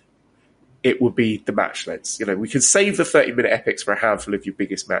product, it would be the match lengths. We can save the 30-minute epics for a handful of your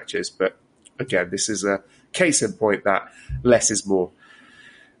biggest matches, but again, this is a case in point that less is more.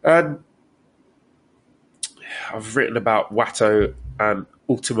 And I've written about Wato and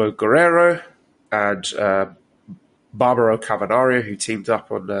Ultimo Guerrero and Barbaro Cavernario, who teamed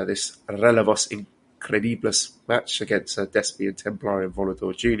up on this Relevos Incredibles match against Despi and Templario and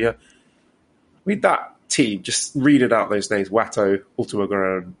Volador Jr. With that team, just reading out those names, Wato, Ultimo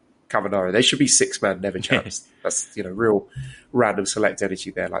Guerrero, and Cavernario, they should be six-man never champs. That's, real random select energy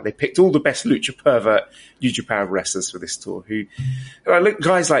there. Like, they picked all the best Lucha Pervert New Japan wrestlers for this tour. Who, look,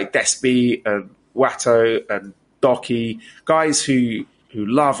 guys like Despi and Wato and Doki, guys who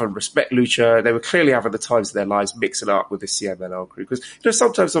love and respect Lucha. They were clearly having the times of their lives mixing up with the CMLL crew. Because,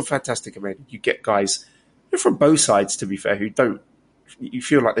 sometimes on Fantastic Amazing, you get guys from both sides, to be fair, you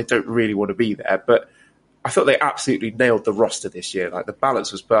feel like they don't really want to be there. But I thought they absolutely nailed the roster this year. Like, the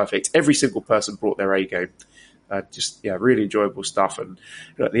balance was perfect. Every single person brought their A game. Really enjoyable stuff. And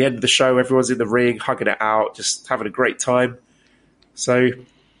at the end of the show, everyone's in the ring, hugging it out, just having a great time. So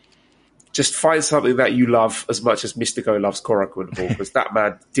just find something that you love as much as Mystico loves Korakuen Hall, because that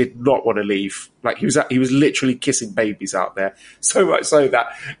man did not want to leave. Like, he was literally kissing babies out there. So much so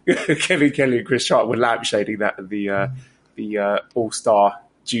that Kevin Kelly and Chris Sharp were lampshading that at the All-Star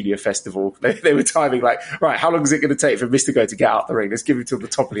Junior Festival. They were timing like, right, how long is it going to take for Mystico to get out the ring? Let's give him till the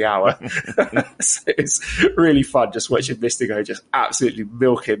top of the hour. So it's really fun just watching Mystico just absolutely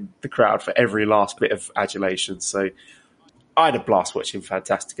milking the crowd for every last bit of adulation. So I had a blast watching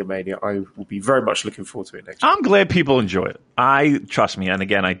Fantastica Mania. I will be very much looking forward to it next year. I'm glad people enjoy it. Trust me, and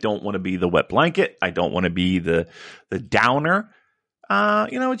again, I don't want to be the wet blanket. I don't want to be the downer.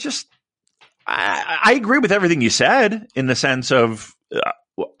 It's just, I agree with everything you said in the sense of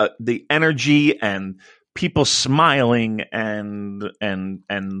the energy and people smiling and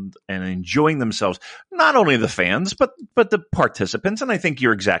enjoying themselves. Not only the fans, but the participants. And I think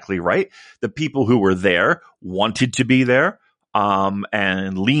you're exactly right. The people who were there wanted to be there,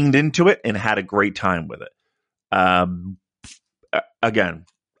 and leaned into it and had a great time with it. Again,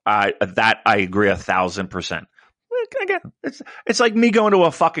 I agree 1,000%. Again, it's like me going to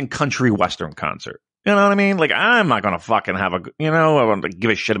a fucking country western concert. You know what I mean? Like, I'm not going to fucking I want to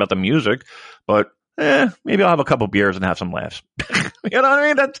give a shit about the music, but maybe I'll have a couple beers and have some laughs. You know what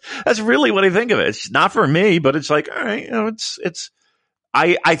I mean? That's really what I think of it. It's not for me, but it's like, all right,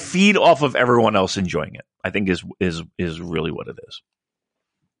 I feed off of everyone else enjoying it. I think is really what it is.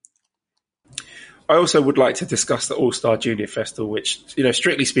 I also would like to discuss the All-Star Junior Festival, which,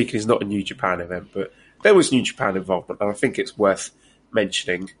 strictly speaking, is not a New Japan event, but there was New Japan involvement, and I think it's worth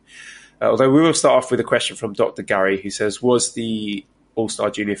mentioning. Although we will start off with a question from Dr. Gary, who says, was the All-Star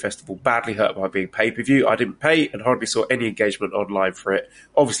Junior Festival badly hurt by being pay-per-view? I didn't pay and hardly saw any engagement online for it.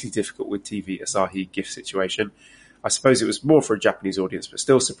 Obviously difficult with TV Asahi gift situation. I suppose it was more for a Japanese audience, but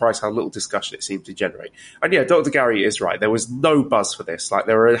still surprised how little discussion it seemed to generate. And yeah, Dr. Gary is right. There was no buzz for this. Like,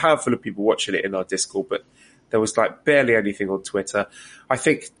 there were a handful of people watching it in our Discord, but there was like barely anything on Twitter. I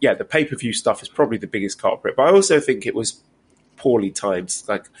think, the pay-per-view stuff is probably the biggest culprit, but I also think it was poorly timed.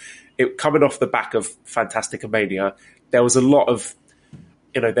 Like, it coming off the back of Fantastica Mania, there was a lot of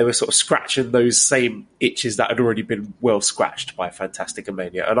they were sort of scratching those same itches that had already been well scratched by Fantastica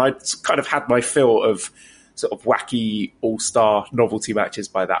Mania. And I'd kind of had my fill of sort of wacky all-star novelty matches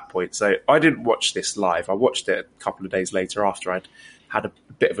by that point. So I didn't watch this live. I watched it a couple of days later after I'd had a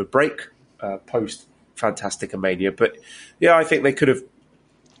bit of a break post Fantastica Mania. But yeah, I think they could have,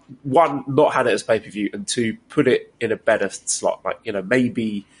 one, not had it as pay-per-view, and two, put it in a better slot. Like,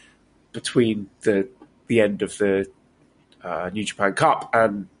 maybe between the end of the New Japan Cup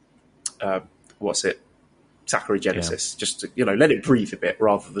and Sakura Genesis, just to, let it breathe a bit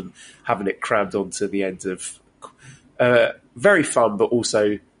rather than having it crammed onto the end of very fun but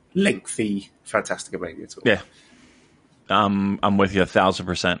also lengthy Fantastica Mania tour. Yeah, I'm with you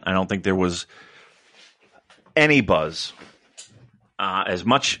 1,000%. I don't think there was any buzz as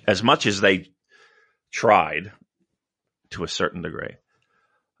much as they tried to a certain degree.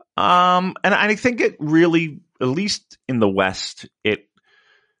 And I think it really, at least in the West, it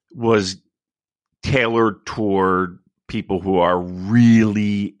was tailored toward people who are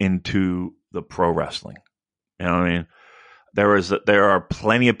really into the pro wrestling. You know what I mean? There are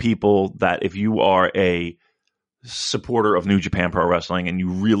plenty of people that if you are a supporter of New Japan Pro Wrestling and you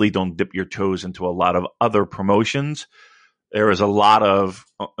really don't dip your toes into a lot of other promotions, there is a lot of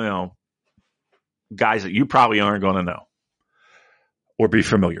guys that you probably aren't going to know or be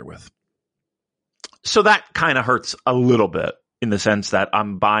familiar with. So that kind of hurts a little bit in the sense that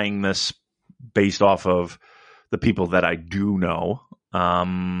I'm buying this based off of the people that I do know,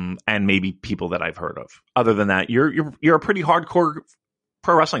 and maybe people that I've heard of. Other than that, you're a pretty hardcore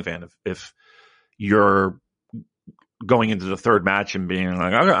pro wrestling fan if you're going into the third match and being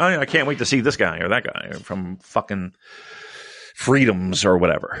like, I can't wait to see this guy or that guy from fucking Freedoms or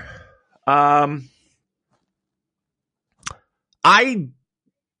whatever. I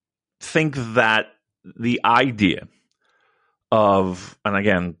think that the idea of, and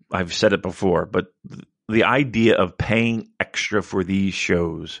again, I've said it before, but the idea of paying extra for these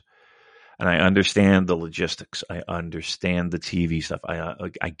shows, and I understand the logistics, I understand the TV stuff,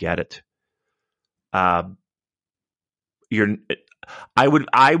 I get it. I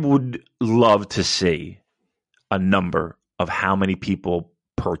would love to see a number of how many people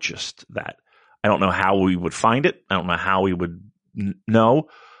purchased that. I don't know how we would find it. I don't know how we would know,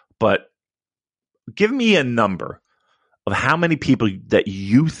 but give me a number of how many people that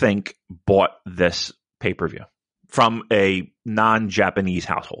you think bought this pay-per-view from a non-Japanese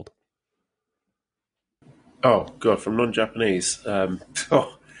household. Oh, God, from non-Japanese. I'd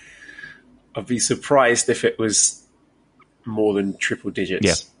be surprised if it was more than triple digits.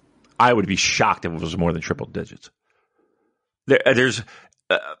 Yeah, I would be shocked if it was more than triple digits.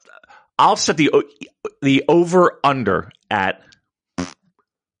 I'll set the over-under at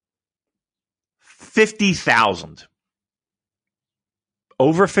 50,000.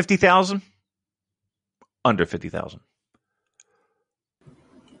 Over 50,000? Under 50,000.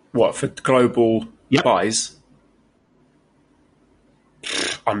 What, for global buys?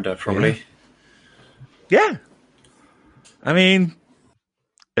 Under, probably. Yeah. I mean,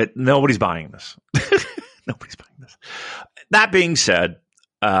 nobody's buying this. Nobody's buying this. That being said,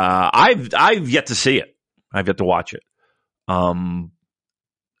 I've yet to see it. I've yet to watch it.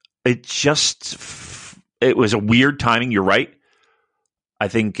 It was a weird timing. You're right. I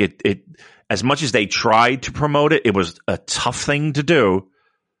think it as much as they tried to promote it, it was a tough thing to do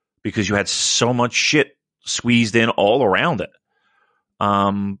because you had so much shit squeezed in all around it.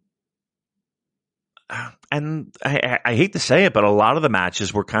 And I hate to say it, but a lot of the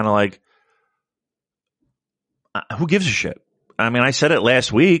matches were kind of like, who gives a shit? I mean, I said it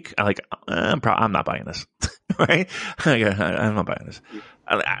last week. I'm not buying this, right? I'm not buying this.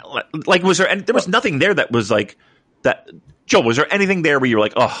 Like, there was nothing there that was like that. Joe, was there anything there where you were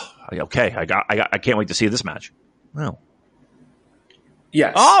like, oh, okay, I can't wait to see this match? No.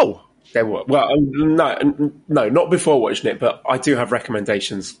 Yes. Oh, there were. Well, no, not before watching it, but I do have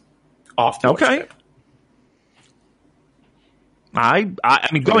recommendations after watching it. I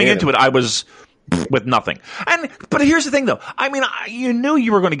mean, going into it, I was with nothing. But here's the thing, though. I mean, you knew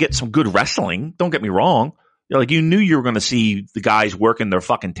you were going to get some good wrestling. Don't get me wrong. You knew you were going to see the guys working their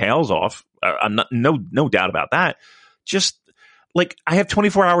fucking tails off. No doubt about that. Just like I have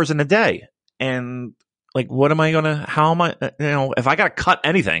 24 hours in a day, and like, what am I going to? How am I? If I got to cut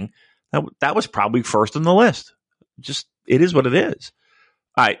anything, that was probably first on the list. Just it is what it is.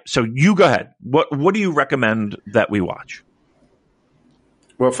 All right, so you go ahead. What do you recommend that we watch?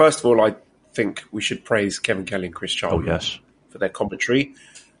 Well, first of all, I think we should praise Kevin Kelly and Chris Charlton for their commentary.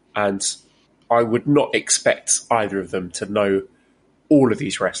 And I would not expect either of them to know all of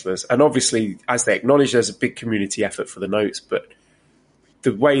these wrestlers. And obviously, as they acknowledge, there's a big community effort for the notes. But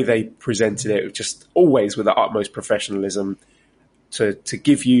the way they presented it, just always with the utmost professionalism to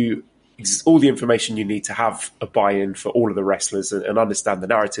give you all the information you need to have a buy-in for all of the wrestlers and understand the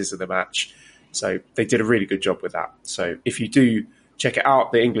narratives of the match. So they did a really good job with that. So if you do check it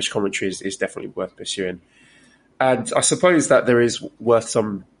out, the English commentary is definitely worth pursuing. And I suppose that there is worth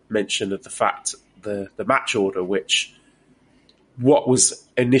some mention of the fact the match order, which what was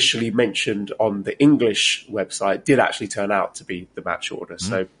initially mentioned on the English website did actually turn out to be the match order.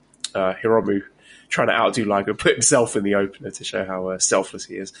 So Hiromu, trying to outdo Liger, put himself in the opener to show how selfless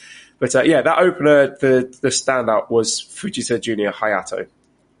he is. But that opener, the standout was Fujita Jr. Hayato.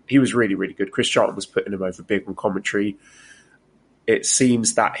 He was really, really good. Chris Charlton was putting him over big on commentary. It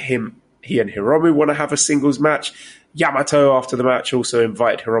seems that he and Hiromu want to have a singles match. Yamato, after the match, also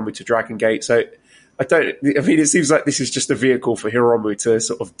invited Hiromu to Dragon Gate. So it seems like this is just a vehicle for Hiromu to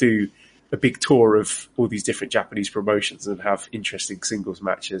sort of do a big tour of all these different Japanese promotions and have interesting singles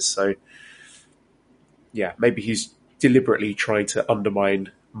matches. So, yeah, maybe he's deliberately trying to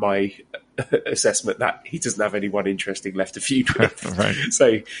undermine my assessment that he doesn't have anyone interesting left to feud with. Right.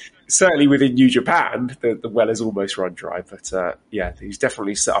 So, certainly within New Japan, the well is almost run dry. But, he's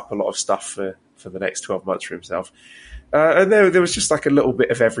definitely set up a lot of stuff for the next 12 months for himself. And there was just like a little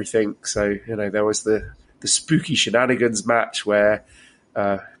bit of everything. So, there was the spooky shenanigans match where,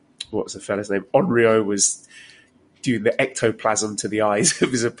 what was the fella's name? Onryo was doing the ectoplasm to the eyes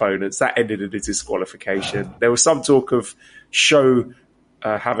of his opponents. That ended in a disqualification. There was some talk of Sho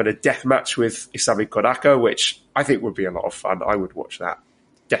having a death match with Isami Kodaka, which I think would be a lot of fun. I would watch that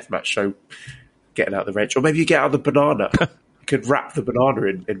death match show, getting out the wrench. Or maybe you get out the banana. You could wrap the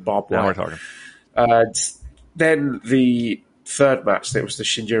banana in barbed wire. Now we're talking. And then the third match, that was the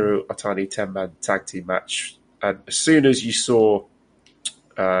Shinjiro Otani 10-man tag team match. And as soon as you saw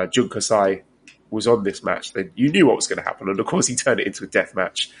Jun Kasai was on this match, then you knew what was going to happen. And of course, he turned it into a death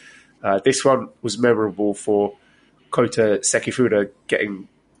match. This one was memorable for Kota Sekifuda getting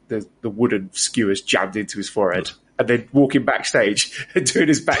the wooden skewers jammed into his forehead and then walking backstage and doing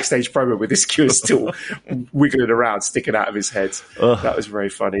his backstage promo with the skewers still wiggling around, sticking out of his head. That was very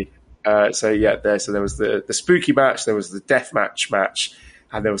funny. There was the spooky match, there was the death match,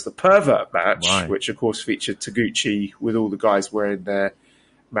 and there was the pervert match, which of course featured Taguchi with all the guys wearing their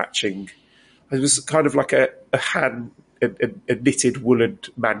matching. It was kind of like a knitted woolen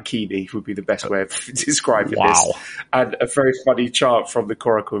mankini would be the best way of describing this. And a very funny chant from the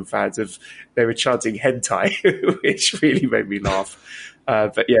Korakuen fans they were chanting hentai, which really made me laugh.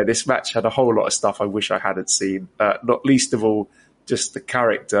 But yeah, this match had a whole lot of stuff I wish I hadn't seen, not least of all just the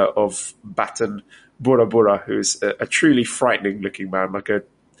character of Baton Bora Bora, who's a truly frightening looking man, like a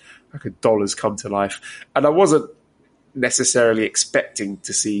doll has come to life. And I wasn't necessarily expecting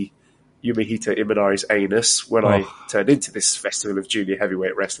to see Yumehito Imanari's anus when I turned into this festival of junior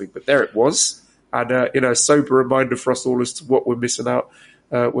heavyweight wrestling, but there it was. And, a sober reminder for us all as to what we're missing out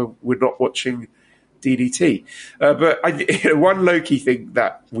when we're not watching DDT. But one low-key thing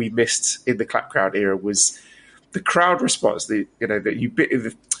that we missed in the Clap Crowd era was the crowd response, the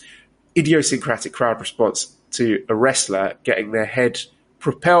idiosyncratic crowd response to a wrestler getting their head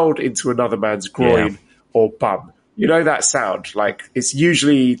propelled into another man's groin or bum. You know that sound? Like, it's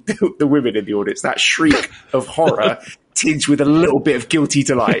usually the women in the audience, that shriek of horror tinged with a little bit of guilty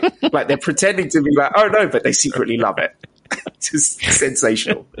delight. Like, they're pretending to be like, oh no, but they secretly love it. Just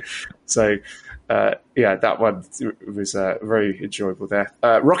sensational. So, that one was very enjoyable there.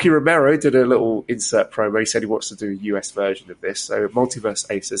 Rocky Romero did a little insert promo. He said he wants to do a US version of this. So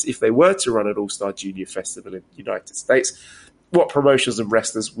Multiverse Ace says, if they were to run an All-Star Junior Festival in the United States, what promotions and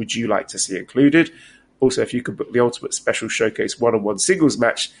wrestlers would you like to see included? Also, if you could book the Ultimate Special Showcase one-on-one singles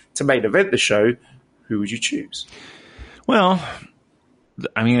match to main event the show, who would you choose? Well,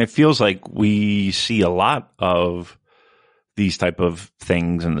 I mean, it feels like we see a lot of these type of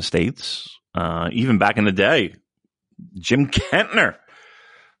things in the States. Even back in the day, Jim Kentner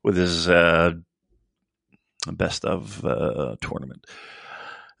with his best of tournament.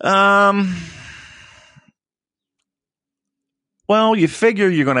 Well, you figure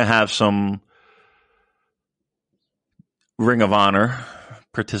you're going to have some Ring of Honor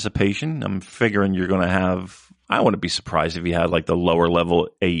participation. I'm figuring you're going to have, I wouldn't be surprised if you had like the lower level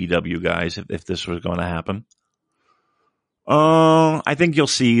AEW guys if this was going to happen. I think you'll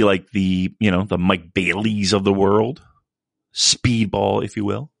see like the Mike Baileys of the world, Speedball, if you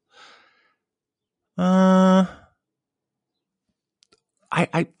will. I'm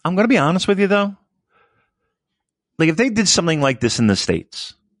going to be honest with you though. Like if they did something like this in the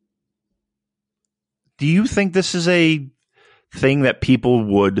States, do you think this is a thing that people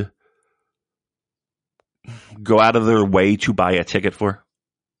would go out of their way to buy a ticket for?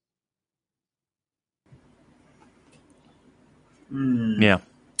 Yeah.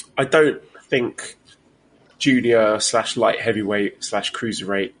 I don't think junior / light heavyweight /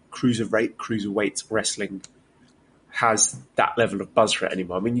 cruiserweight wrestling has that level of buzz for it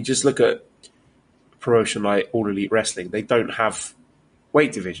anymore. I mean, you just look at a promotion like All Elite Wrestling; they don't have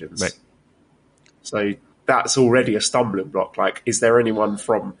weight divisions, Right. so that's already a stumbling block. Like, is there anyone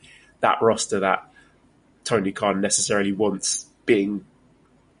from that roster that Tony Khan necessarily wants being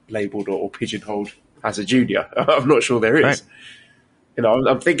labelled or pigeonholed as a junior? I'm not sure there is. Right. You know,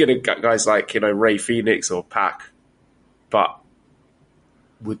 I'm thinking of guys like, Ray Phoenix or Pac, but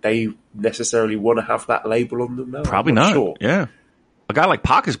would they necessarily want to have that label on them now? Probably I'm not. sure. Yeah. A guy like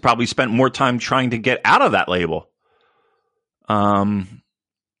Pac has probably spent more time trying to get out of that label. I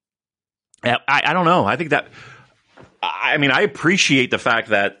don't know. I think that, I mean, I appreciate the fact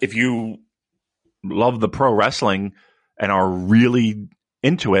that if you love the pro wrestling and are really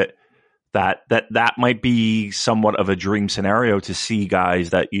into it, that might be somewhat of a dream scenario to see guys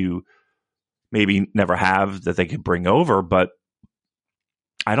that you maybe never have that they could bring over. But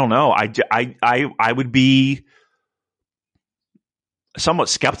I don't know. I would be somewhat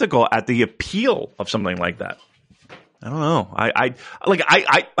skeptical at the appeal of something like that. I don't know. I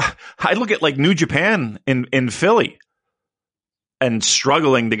look at like New Japan in Philly and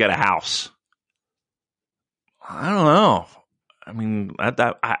struggling to get a house. I don't know. I mean, I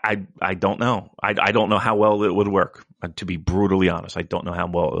don't know. I don't know how well it would work. To be brutally honest, I don't know how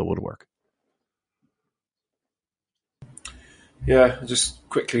well it would work. Yeah, just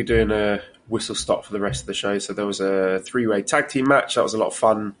quickly doing a whistle stop for the rest of the show. So there was a 3-way tag team match. That was a lot of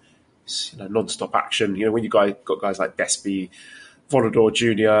fun. It's, non-stop action. When you got guys like Despy, Volador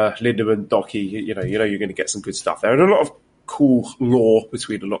Jr., Lindemann, Docky, you know you're going to get some good stuff there. And a lot of cool lore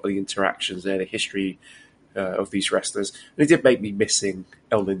between a lot of the interactions there, the history of these wrestlers. And it did make me missing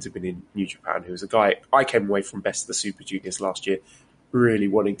El Lindemann in New Japan, who was a guy I came away from Best of the Super Juniors last year really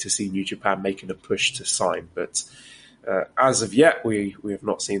wanting to see New Japan making a push to sign. But as of yet, we have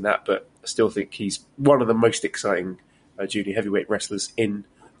not seen that, but I still think he's one of the most exciting junior heavyweight wrestlers in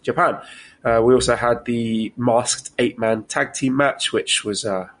Japan. We also had the masked 8-man tag team match, which was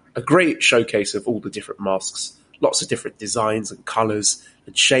a great showcase of all the different masks, lots of different designs and colours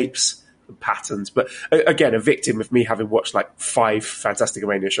and shapes and patterns. But again, a victim of me having watched like 5 Fantastic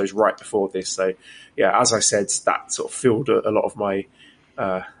Mania shows right before this. So yeah, as I said, that sort of filled a lot of my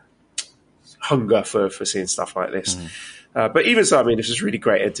hunger for seeing stuff like this. But even so, I mean, this was really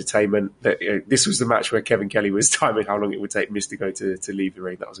great entertainment. This was the match where Kevin Kelly was timing how long it would take Mystico to leave the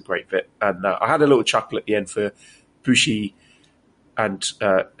ring. That was a great bit. And I had a little chuckle at the end for Bushi, and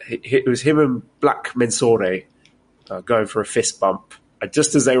it was him and Black Mensore going for a fist bump. And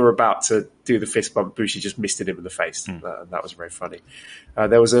just as they were about to do the fist bump, Bushi just missed him in the face. And that was very funny.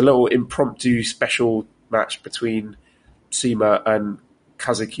 There was a little impromptu special match between Sima and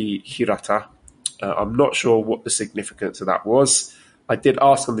Kazuki Hirata. I'm not sure what the significance of that was. I did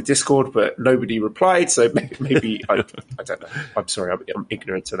ask on the Discord, but nobody replied, so maybe I don't know. I'm sorry, I'm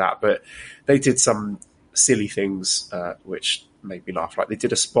ignorant to that. But they did some silly things which made me laugh. Like they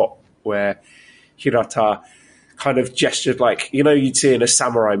did a spot where Hirata kind of gestured like, you'd see in a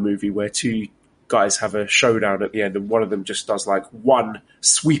samurai movie where 2 guys have a showdown at the end and one of them just does like one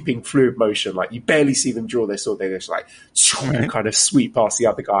sweeping fluid motion, like you barely see them draw their sword, they just like kind of sweep past the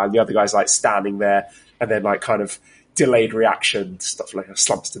other guy and the other guy's like standing there and then like kind of delayed reaction stuff like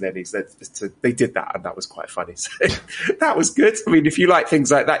slumps to their knees. They did that and that was quite funny. So that was good. I mean, if you like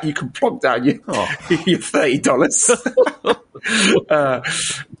things like that, you can plonk down your $30.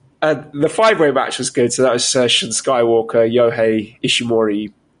 And the 5-way match was good. So that was Shun Skywalker, Yohei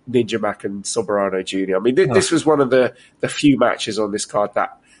Ishimori, Ninja Mac and Soberano Jr. I mean, this was one of the few matches on this card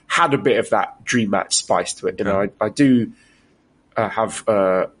that had a bit of that dream match spice to it. I do have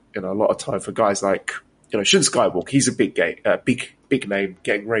a lot of time for guys like Shun Skywalker. He's a big name,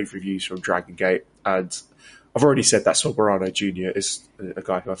 getting rave reviews from Dragon Gate, and I've already said that Soberano Jr. is a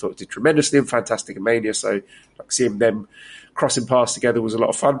guy who I thought did tremendously in Fantastic Mania. So like seeing them crossing paths together was a lot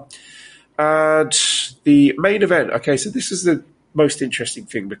of fun. And the main event. Okay, so this is the most interesting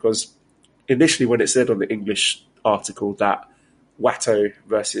thing because initially when it said on the English article that Wato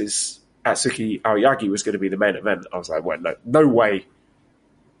versus Atsuki Aoyagi was going to be the main event, I was like, well, no way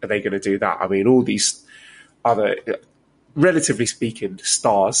are they going to do that. I mean, all these other, relatively speaking,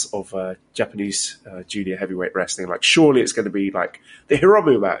 stars of Japanese junior heavyweight wrestling, like surely it's going to be like the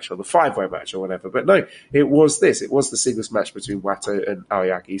Hiromu match or the 5-way match or whatever. But no, it was this. It was the singles match between Wato and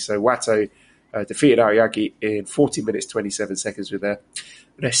Aoyagi. So Wato defeated Aoyagi in 40 minutes, 27 seconds with a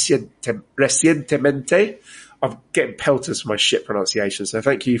Recientemente I'm getting pelters for my shit pronunciation, so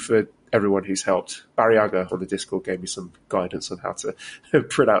thank you for everyone who's helped. Barriaga on the Discord gave me some guidance on how to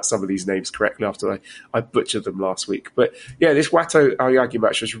pronounce some of these names correctly after I butchered them last week. But yeah, this Wato Aoyagi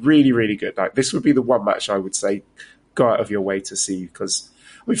match was really, really good. Like, this would be the one match I would say go out of your way to see, because,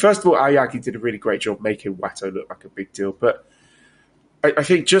 I mean, first of all, Aoyagi did a really great job making Wato look like a big deal, but I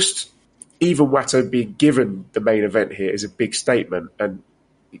think just even Wato being given the main event here is a big statement, and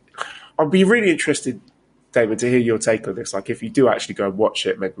I'd be really interested, Damon, to hear your take on this. Like, if you do actually go and watch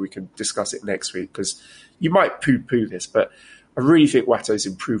it, maybe we can discuss it next week, because you might poo-poo this, but I really think Wato's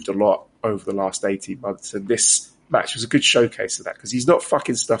improved a lot over the last 18 months, and this match was a good showcase of that, because he's not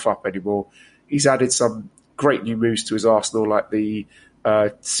fucking stuff up anymore. He's added some great new moves to his arsenal, like the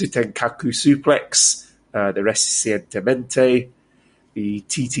Tsutenkaku suplex, the Resistentemente, the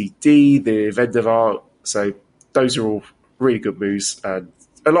TTD, the Vendavar. So those are all really good moves, and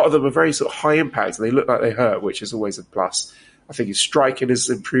a lot of them are very sort of high impact, and they look like they hurt, which is always a plus. I think his striking has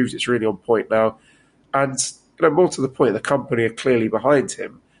improved. It's really on point now. And, you know, more to the point, the company are clearly behind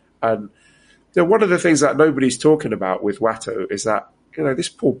him. And, you know, one of the things that nobody's talking about with Wato is that, you know, this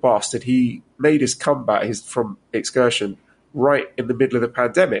poor bastard, he made his comeback from Excursion right in the middle of the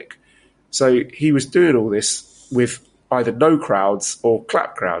pandemic. So he was doing all this with either no crowds or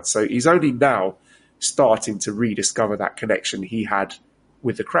clap crowds. So he's only now starting to rediscover that connection he had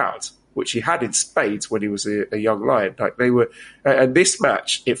with the crowds, which he had in spades when he was a young lion. Like, they were, and this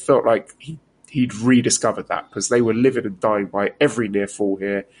match, it felt like he'd rediscovered that, because they were living and dying by every near fall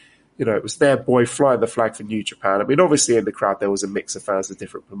here. You know, it was their boy flying the flag for New Japan. I mean, obviously in the crowd there was a mix of fans of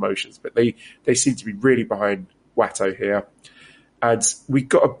different promotions, but they seem to be really behind Wato here. And we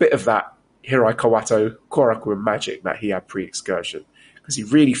got a bit of that Hirai Kawato, Korakuen magic that he had pre-Excursion, because he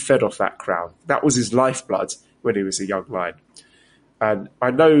really fed off that crowd. That was his lifeblood when he was a young lion. And I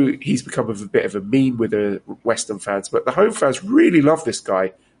know he's become a bit of a meme with the Western fans, but the home fans really love this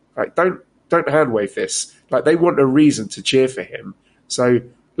guy. Like, don't handwave this. Like, they want a reason to cheer for him. So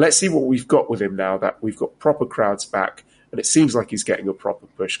let's see what we've got with him now that we've got proper crowds back, and it seems like he's getting a proper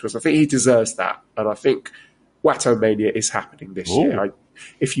push, because I think he deserves that. And I think Wato Mania is happening this year.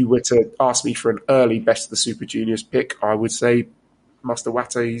 If you were to ask me for an early Best of the Super Juniors pick, I would say Master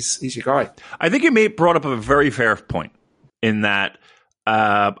Wato, he's your guy. I think you brought up a very fair point in that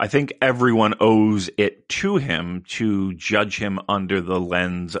I think everyone owes it to him to judge him under the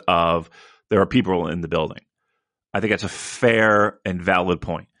lens of there are people in the building. I think that's a fair and valid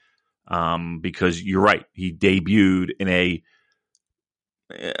point, because you're right. He debuted in a,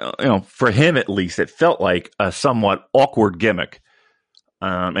 you know, for him at least, it felt like a somewhat awkward gimmick,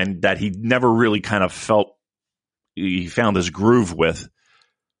 and that he never really kind of felt he found his groove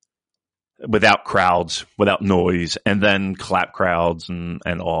without crowds, without noise, and then clap crowds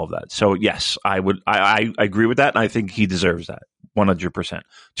and all of that. So yes, I agree with that, and I think he deserves that 100%.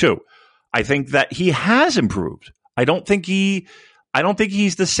 Two, I think that he has improved. I don't think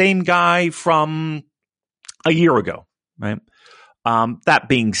he's the same guy from a year ago, right? That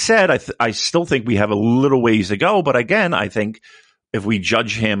being said, I still think we have a little ways to go, but again, I think if we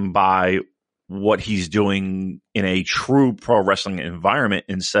judge him by what he's doing in a true pro wrestling environment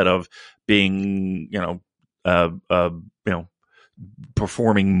instead of being,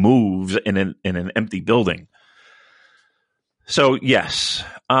 performing moves in an empty building. So yes,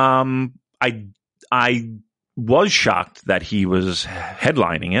 I was shocked that he was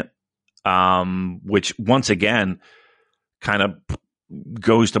headlining it, which once again kind of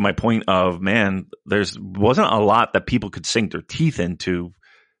goes to my point of, man, wasn't a lot that people could sink their teeth into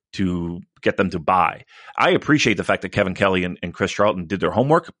to get them to buy. I appreciate the fact that Kevin Kelly and Chris Charlton did their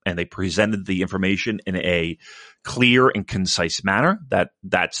homework and they presented the information in a clear and concise manner.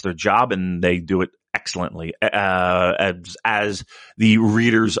 That's their job, and they do it excellently, as the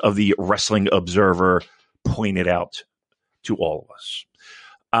readers of the Wrestling Observer pointed out to all of us.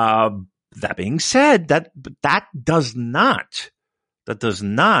 That being said, that does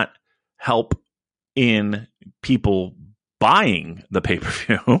not help in people buying the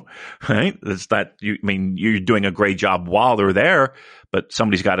pay-per-view, right? You're doing a great job while they're there, but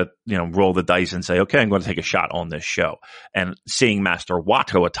somebody's got to, roll the dice and say, okay, I'm going to take a shot on this show. And seeing Master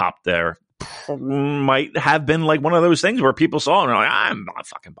Wato atop there might have been like one of those things where people saw it and they're like, I'm not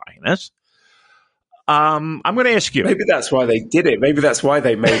fucking buying this. I'm going to ask you. Maybe that's why they did it. Maybe that's why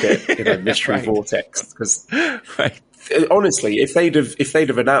they made it in a mystery right. vortex. Because honestly, if they'd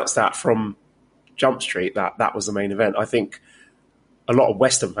have announced that from Jump Street, that was the main event, I think a lot of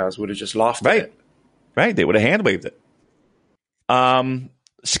Western fans would have just laughed at it. Right. They would have hand waved it.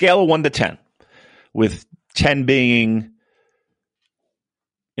 Scale of 1 to 10, with 10 being,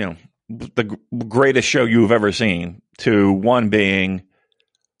 the greatest show you've ever seen to one being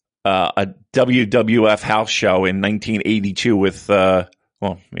a WWF house show in 1982 with,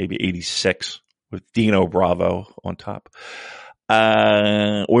 maybe 86 with Dino Bravo on top.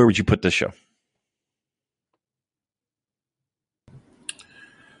 Where would you put this show?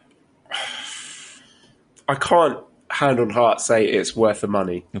 I can't hand on heart say it's worth the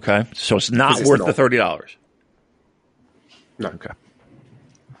money. Okay. So it's not worth the $30. No. Okay.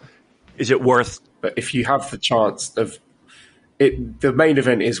 Is it worth? But if you have the chance of it, the main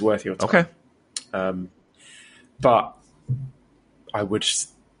event is worth your time. Okay. But I would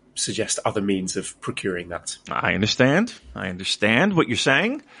suggest other means of procuring that. I understand what you're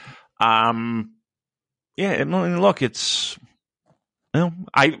saying. Look, it's,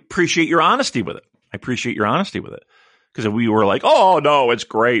 I appreciate your honesty with it. Because if we were like, oh, no, it's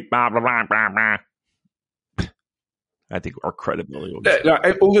great, blah, blah, blah, blah, blah, I think our credibility will be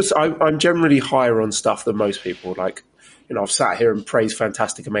I'm generally higher on stuff than most people. Like, I've sat here and praised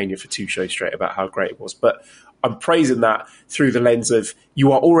Fantasticomania for 2 shows straight about how great it was. But I'm praising that through the lens of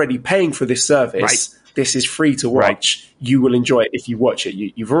you are already paying for this service. Right. This is free to watch. Right. You will enjoy it if you watch it.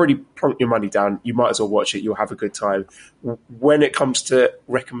 You've already plunked your money down. You might as well watch it. You'll have a good time. When it comes to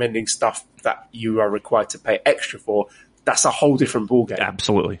recommending stuff that you are required to pay extra for, that's a whole different ballgame.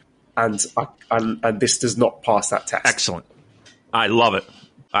 Absolutely. And this does not pass that test. Excellent. I love it.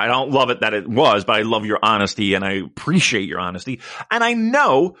 I don't love it that it was, but I love your honesty and I appreciate your honesty. And I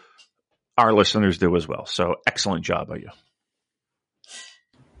know our listeners do as well. So excellent job by you.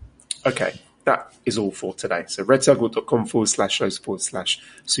 Okay. That is all for today. So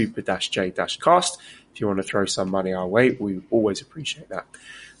redcircle.com/shows/super-j-cast. If you want to throw some money our way, we always appreciate that.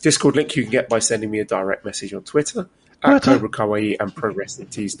 Discord link you can get by sending me a direct message on Twitter at Cobra Kawaii and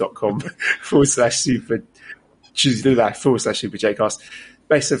ProWrestlingTees.com/super-j-cast.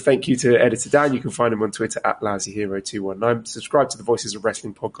 Massive thank you to editor Dan. You can find him on Twitter at LousyHero219. Subscribe to the Voices of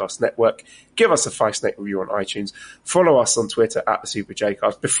Wrestling Podcast Network. Give us a 5-snake review on iTunes. Follow us on Twitter at the Super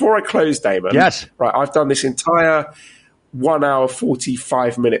J-Cast. Before I close, Damon. Yes. Right, I've done this entire 1 hour,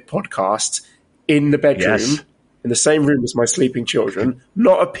 45-minute podcast in the bedroom, in the same room as my sleeping children.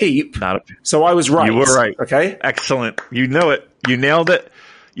 Not a peep. So I was right. You were right. Okay? Excellent. You know it. You nailed it.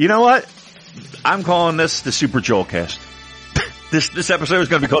 You know what? I'm calling this the Super Joelcast. This episode is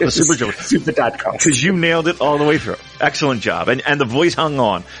going to be called the Super Joel. Super Dadcast. Because you nailed it all the way through. Excellent job. And the voice hung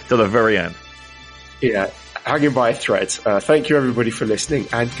on till the very end. Yeah, hanging by a thread. Thank you, everybody, for listening,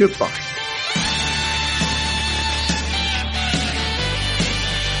 and goodbye.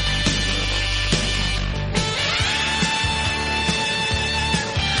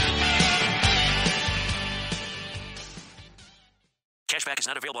 Cashback is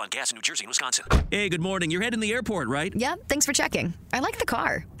not available on gas in New Jersey and Wisconsin. Hey, good morning. You're heading to the airport, right? Yep, thanks for checking. I like the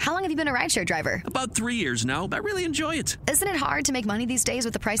car. How long have you been a rideshare driver? About 3 years now. I really enjoy it. Isn't it hard to make money these days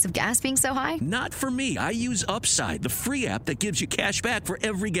with the price of gas being so high? Not for me. I use Upside, the free app that gives you cash back for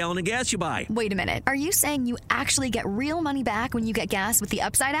every gallon of gas you buy. Wait a minute. Are you saying you actually get real money back when you get gas with the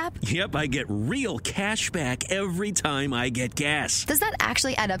Upside app? Yep, I get real cash back every time I get gas. Does that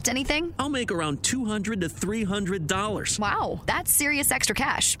actually add up to anything? I'll make around $200 to $300. Wow, that's serious extra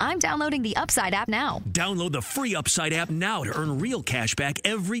cash. I'm downloading the Upside app now. Download the free Upside app now to earn real cash back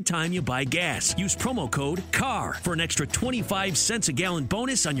every time you buy gas. Use promo code CAR for an extra 25 cents a gallon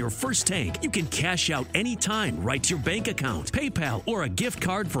bonus on your first tank. You can cash out anytime right to your bank account, PayPal, or a gift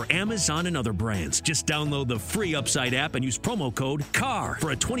card for Amazon and other brands. Just download the free Upside app and use promo code CAR for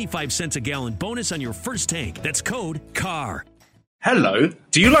a 25 cents a gallon bonus on your first tank. That's code CAR. Hello,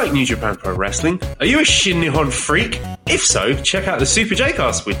 do you like New Japan Pro Wrestling? Are you a Shin Nihon freak? If so, check out the Super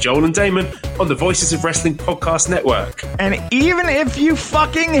J-Cast with Joel and Damon on the Voices of Wrestling Podcast Network. And even if you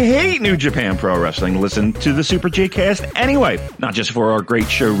fucking hate New Japan Pro Wrestling, listen to the Super J-Cast anyway. Not just for our great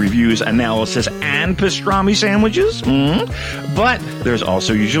show reviews, analysis, and pastrami sandwiches, but there's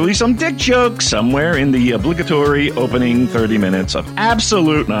also usually some dick jokes somewhere in the obligatory opening 30 minutes of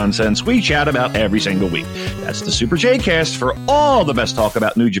absolute nonsense we chat about every single week. That's the Super J-Cast for all the best talk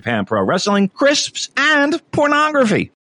about New Japan Pro Wrestling, crisps, and pornography.